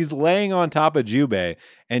 while Yeah. he's laying on top of Jubei,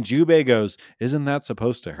 and Jubei goes, "Isn't that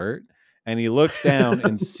supposed to hurt?" And he looks down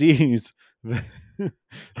and sees that,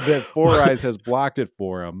 that Four Eyes has blocked it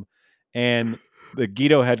for him, and the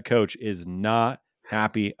Gedo head coach is not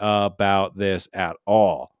happy about this at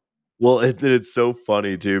all. Well, it's so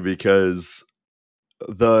funny too because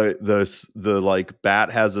the like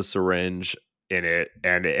bat has a syringe in it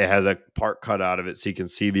and it has a part cut out of it so you can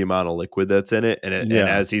see the amount of liquid that's in it, and Yeah.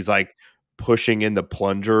 as he's like pushing in the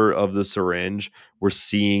plunger of the syringe, we're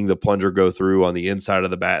seeing the plunger go through on the inside of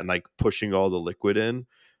the bat and like pushing all the liquid in.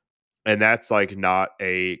 And that's like not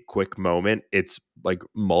a quick moment. It's like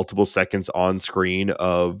multiple seconds on screen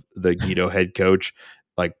of the Guido head coach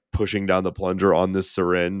like pushing down the plunger on this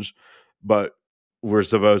syringe. But we're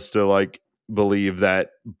supposed to like believe that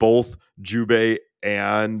both Jubei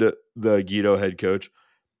and the Guido head coach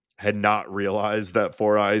had not realized that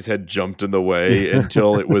Four Eyes had jumped in the way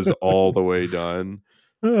until it was all the way done.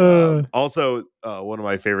 Also, one of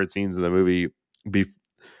my favorite scenes in the movie, be,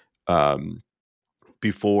 um,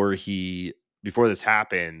 before he before this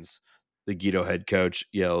happens, the Guido head coach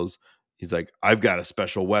yells, he's like, "I've got a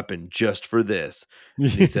special weapon just for this." And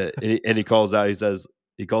he said, and he calls out,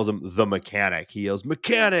 he calls him the mechanic. He yells,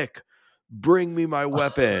 "Mechanic, bring me my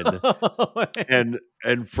weapon."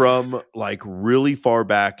 And from like really far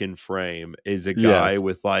back in frame is a guy Yes.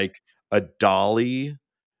 with like a dolly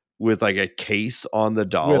with like a case on the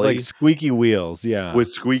With like dolly squeaky wheels. Yeah.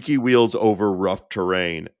 with squeaky wheels over rough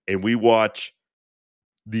terrain. And we watch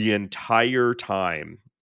the entire time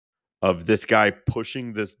of this guy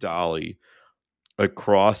pushing this dolly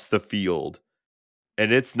across the field.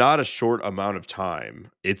 And it's not a short amount of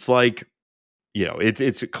time. It's like,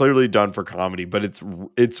 it's clearly done for comedy, but it's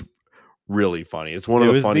really funny. It's one It of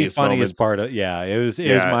the was the funniest funniest moments. part of it was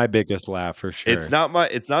Yeah, my biggest laugh for sure. it's not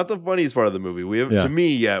the funniest part of the movie. We have to Yeah.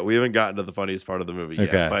 me yet. We haven't gotten to the funniest part of the movie yet,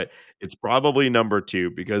 Okay. but it's probably number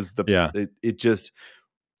 2 because Yeah. it just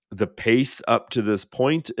the pace up to this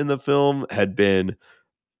point in the film had been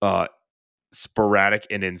uh sporadic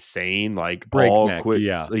and insane, like all Breakneck. quick.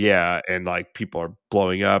 Yeah. Yeah, and like people are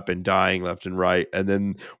blowing up and dying left and right, and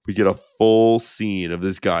then we get a full scene of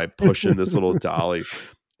this guy pushing this little dolly,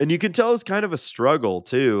 and you can tell it's kind of a struggle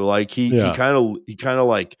too. Like Yeah. he kind of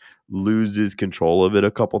like loses control of it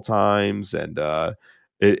a couple times, and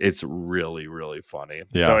it's really really funny.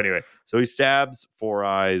 So Yeah. anyway, so he stabs Four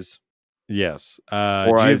Eyes. Yes. Four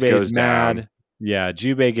Eyes Jubei's goes down. mad. Yeah,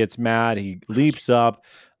 Jubei gets mad. He leaps up,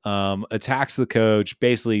 attacks the coach,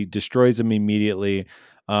 basically destroys him immediately.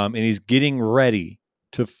 And he's getting ready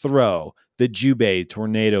to throw the Jubei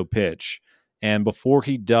tornado pitch. And before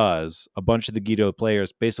he does, a bunch of the Guido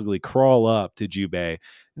players basically crawl up to Jubei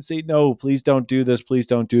and say, "No, please don't do this. Please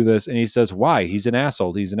don't do this." And he says, "Why? He's an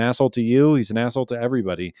asshole. He's an asshole to you. He's an asshole to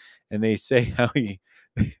everybody." And they say how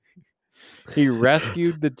he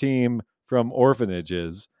rescued the team from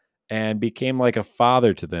orphanages and became like a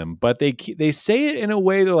father to them. But they say it in a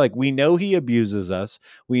way they're like, we know he abuses us,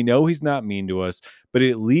 we know he's not mean to us, but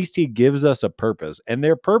at least he gives us a purpose. And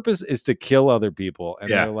their purpose is to kill other people. And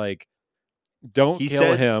Yeah, they're like, don't he kill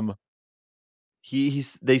said him.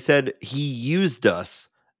 they said he used us,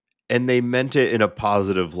 and they meant it in a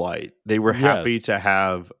positive light. They were Yes. happy to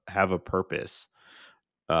have a purpose.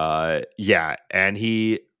 Yeah, and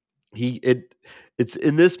it's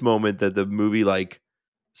in this moment that the movie like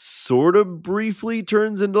sort of briefly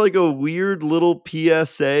turns into like a weird little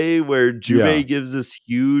PSA where Yeah. Jubei gives this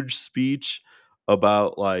huge speech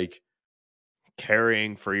about like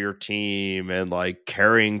caring for your team and like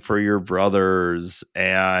caring for your brothers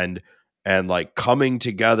and like coming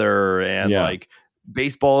together, and Yeah. like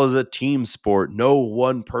baseball is a team sport. No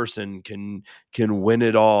one person can win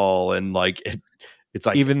it all, and like it's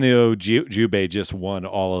like Even though Jubei just won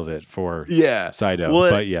all of it for yeah. Saito. Well,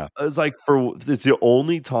 But yeah. it's like it's the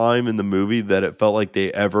only time in the movie that it felt like they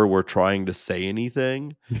ever were trying to say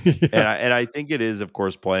anything. And Yeah. I think it is, of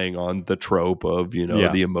course, playing on the trope of,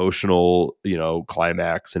 Yeah. the emotional,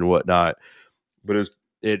 climax and whatnot. But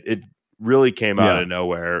it really came out Yeah. of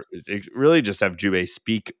nowhere. It really just have Jubei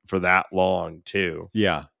speak for that long too.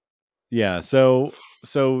 Yeah. Yeah, so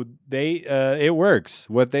they it works.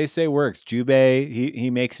 What they say works. Jubei, he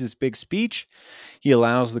makes his big speech. He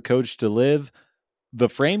allows the coach to live. The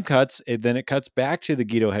frame cuts, and then it cuts back to the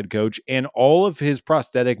Guido head coach, and all of his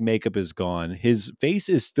prosthetic makeup is gone. His face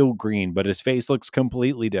is still green, but his face looks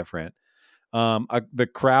completely different. The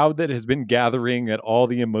crowd that has been gathering at all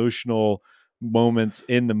the emotional moments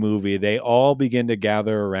in the movie, they all begin to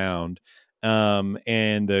gather around.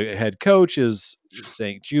 And the head coach is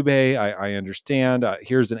saying, "Jubei, I understand.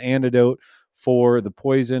 Here's an antidote for the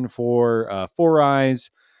poison for Four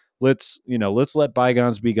Eyes. Let's let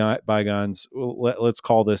bygones be bygones. Let's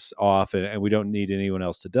call this off, and we don't need anyone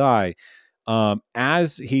else to die.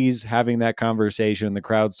 As he's having that conversation, the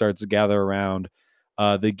crowd starts to gather around.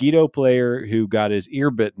 The Guido player who got his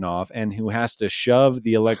ear bitten off and who has to shove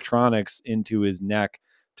the electronics into his neck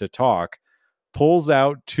to talk, pulls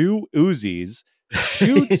out two Uzis,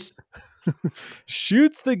 shoots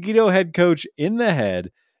shoots the Guido head coach in the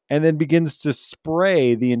head, and then begins to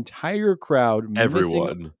spray the entire crowd, missing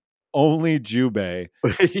Everyone. only Jubei,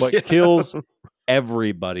 but Yeah. kills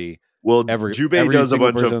everybody. Well, Every Jubei does a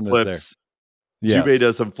single bunch of person that's there. flips. Jubei Yes.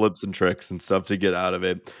 does some flips and tricks and stuff to get out of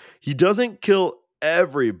it. He doesn't kill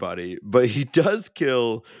everybody, but he does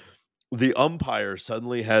kill the umpire.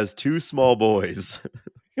 Suddenly has two small boys.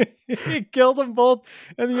 He killed them both,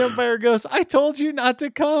 and the umpire goes, "I told you not to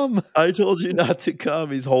come." I told you not to come.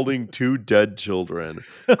 He's holding two dead children,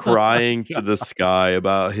 crying to the sky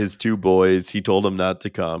about his two boys. He told them not to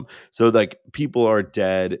come. So, like, people are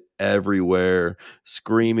dead everywhere,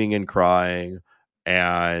 screaming and crying.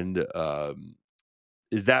 And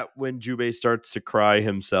is that when Jubei starts to cry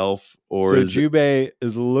himself, or So is it? Jubei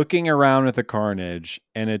is looking around at the carnage,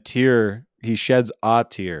 and he sheds a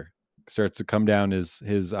tear, starts to come down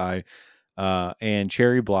his eye, and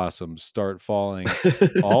cherry blossoms start falling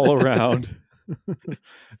all around.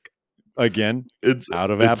 Again, it's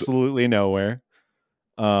out of it's absolutely nowhere.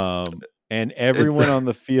 And it's everyone on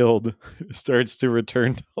the field starts to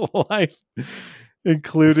return to life,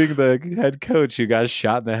 including the head coach who got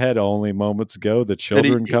shot in the head only moments ago. The and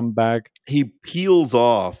children come back. he peels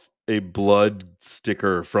off a blood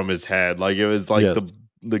sticker from his head. Like, it was like Yes.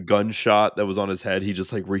 the gunshot that was on his head. He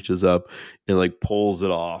just like reaches up and like pulls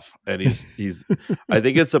it off. And he's I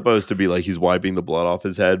think it's supposed to be like he's wiping the blood off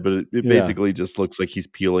his head, but it Yeah. basically just looks like he's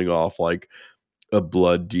peeling off like a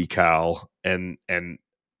blood decal, and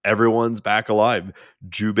everyone's back alive.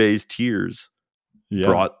 Jubei's tears Yeah.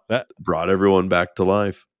 brought everyone back to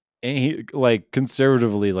life. And he, like,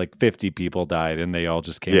 conservatively, like 50 people died and they all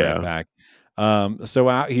just came right Yeah. back.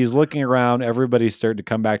 So he's looking around, everybody's starting to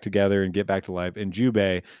come back together and get back to life. And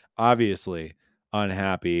Jubei, obviously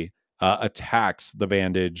unhappy, attacks the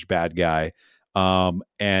bandage bad guy.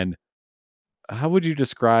 And how would you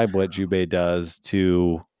describe what Jubei does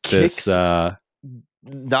to this? Kicks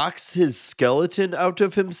knocks his skeleton out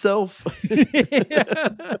of himself.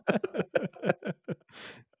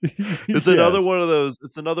 It's another Yes. one of those.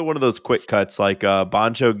 It's another one of those quick cuts, like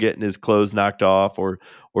Bancho getting his clothes knocked off, or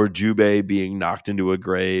Jubei being knocked into a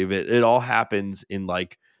grave. It all happens in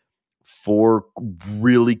like 4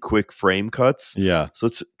 really quick frame cuts. Yeah. So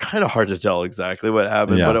it's kind of hard to tell exactly what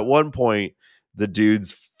happened. Yeah. But at one point, the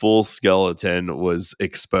dude's full skeleton was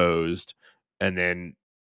exposed, and then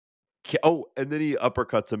and then he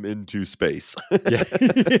uppercuts him into space. Yeah.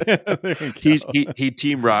 There you go. He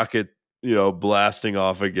team rocket, blasting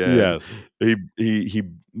off again. Yes. He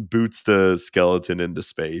boots the skeleton into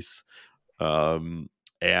space. And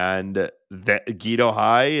that Guido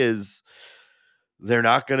High is, they're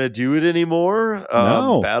not going to do it anymore.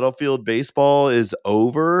 No. Battlefield Baseball is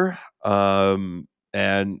over. And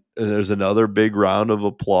there's another big round of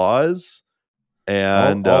applause.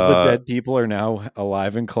 And All the dead people are now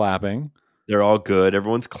alive and clapping. they're all good.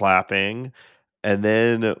 Everyone's clapping. And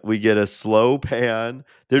then we get a slow pan.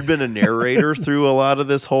 There'd been a narrator through a lot of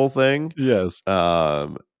this whole thing. Yes.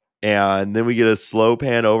 And then we get a slow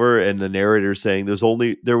pan over, and the narrator saying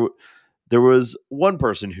there was one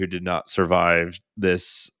person who did not survive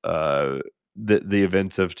this the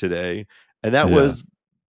events of today, and that was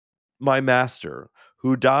my master,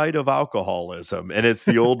 who died of alcoholism. And it's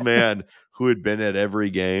the old man who had been at every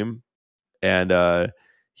game, and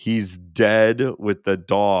he's dead with the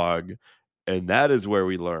dog. And that is where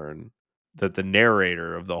we learn that the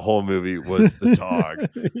narrator of the whole movie was the dog.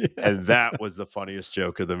 Yeah. And that was the funniest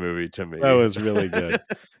joke of the movie to me. That was really good.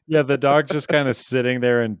 Yeah, the dog just kind of sitting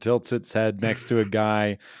there and tilts its head next to a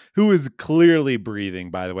guy who is clearly breathing,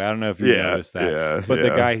 by the way. I don't know if you noticed that. But the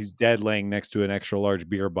guy who's dead laying next to an extra large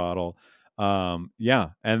beer bottle. Yeah.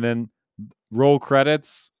 And then roll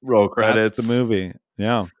credits. That's the movie.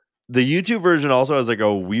 Yeah. The YouTube version also has like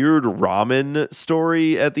a weird ramen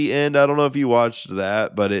story at the end. I don't know if you watched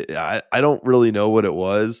that, but I don't really know what it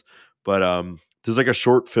was. But there's like a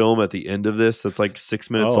short film at the end of this that's like 6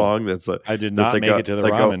 minutes long. I did not make it to the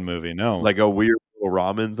ramen movie. No, like a weird little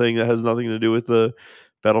ramen thing that has nothing to do with the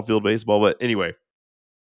Battlefield Baseball. But anyway,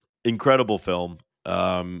 incredible film.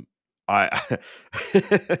 I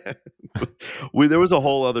there was a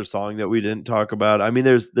whole other song that we didn't talk about. I mean,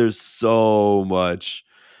 there's so much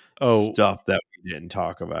stuff that we didn't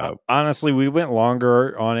talk about. Honestly, we went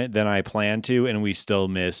longer on it than I planned to, and we still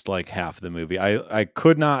missed like half the movie. I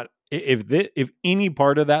could not. If any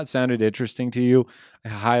part of that sounded interesting to you, I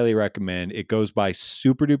highly recommend. It goes by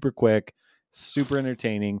super duper quick, super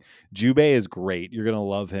entertaining. Jubei is great. You're gonna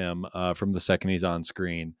love him from the second he's on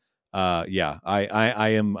screen. Yeah, I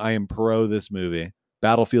am pro this movie.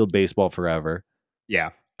 Battlefield Baseball Forever.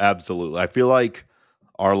 Yeah, absolutely. I feel like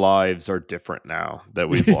our lives are different now that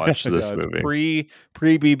we've watched this movie.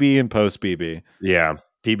 Pre BB and post BB. Yeah,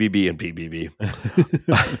 PBB and PBB.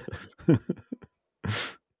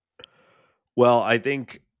 Well, I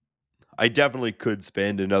think I definitely could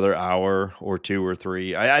spend another hour or 2 or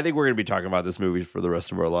 3. I think we're going to be talking about this movie for the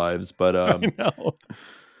rest of our lives, but I know.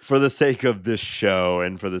 For the sake of this show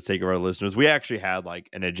and for the sake of our listeners, we actually had like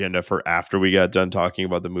an agenda for after we got done talking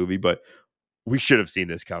about the movie, but we should have seen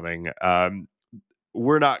this coming.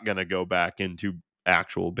 We're not going to go back into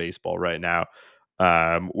actual baseball right now.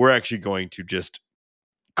 We're actually going to just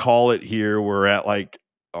call it here. We're at like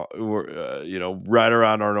right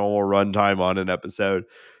around our normal runtime on an episode,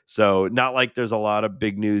 so not like there's a lot of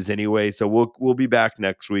big news anyway. So we'll be back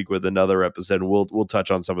next week with another episode. We'll touch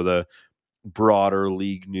on some of the broader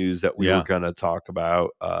league news that we were going to talk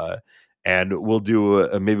about, and we'll do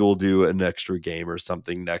maybe we'll do an extra game or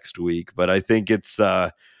something next week. But I think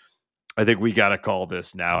I think we got to call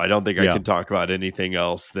this now. I don't think I can talk about anything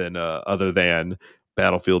else than other than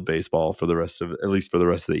Battlefield Baseball for the rest of, at least for the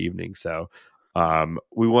rest of the evening. So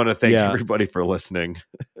we want to thank everybody for listening.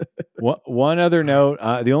 One other note,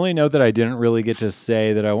 the only note that I didn't really get to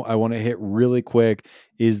say that I want to hit really quick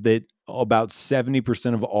is that about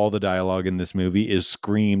 70% of all the dialogue in this movie is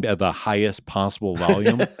screamed at the highest possible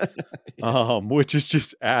volume, which is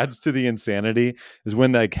just adds to the insanity. Is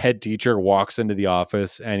when the head teacher walks into the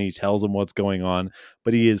office and he tells him what's going on,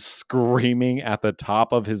 but he is screaming at the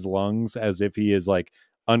top of his lungs as if he is like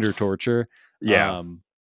under torture. Yeah,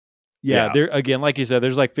 there again, like you said,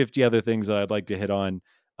 there's like 50 other things that I'd like to hit on.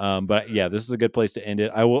 But yeah, this is a good place to end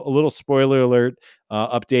it. A little spoiler alert,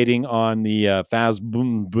 updating on the FAS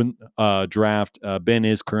draft. Ben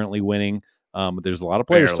is currently winning. There's a lot of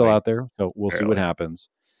players still out there, so we'll see what happens.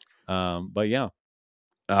 But yeah,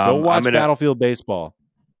 go watch Battlefield Baseball.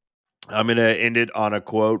 I'm going to end it on a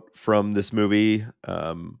quote from this movie.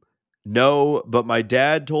 No, but my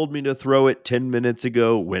dad told me to throw it 10 minutes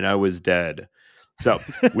ago when I was dead. So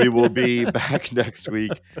we will be back next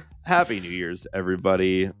week. Happy New Year's,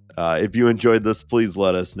 everybody. If you enjoyed this, please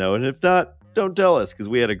let us know. And if not, don't tell us, because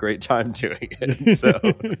we had a great time doing it. So,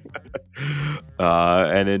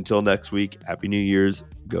 and until next week, Happy New Year's.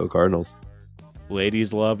 Go Cardinals.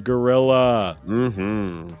 Ladies love Gorilla.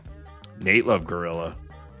 Nate loved Gorilla.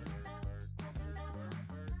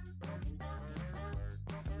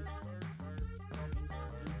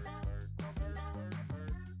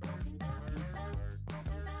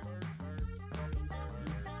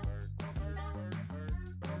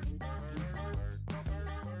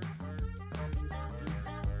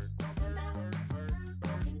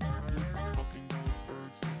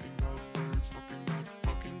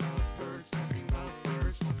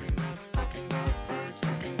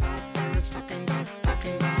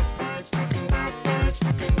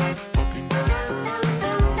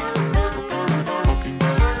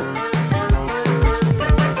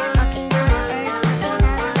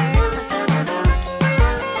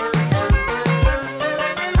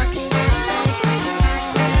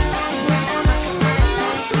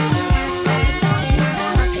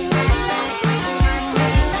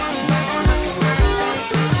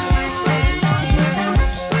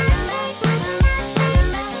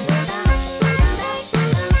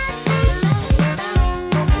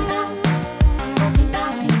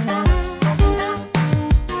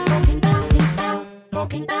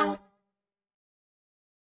 Talking about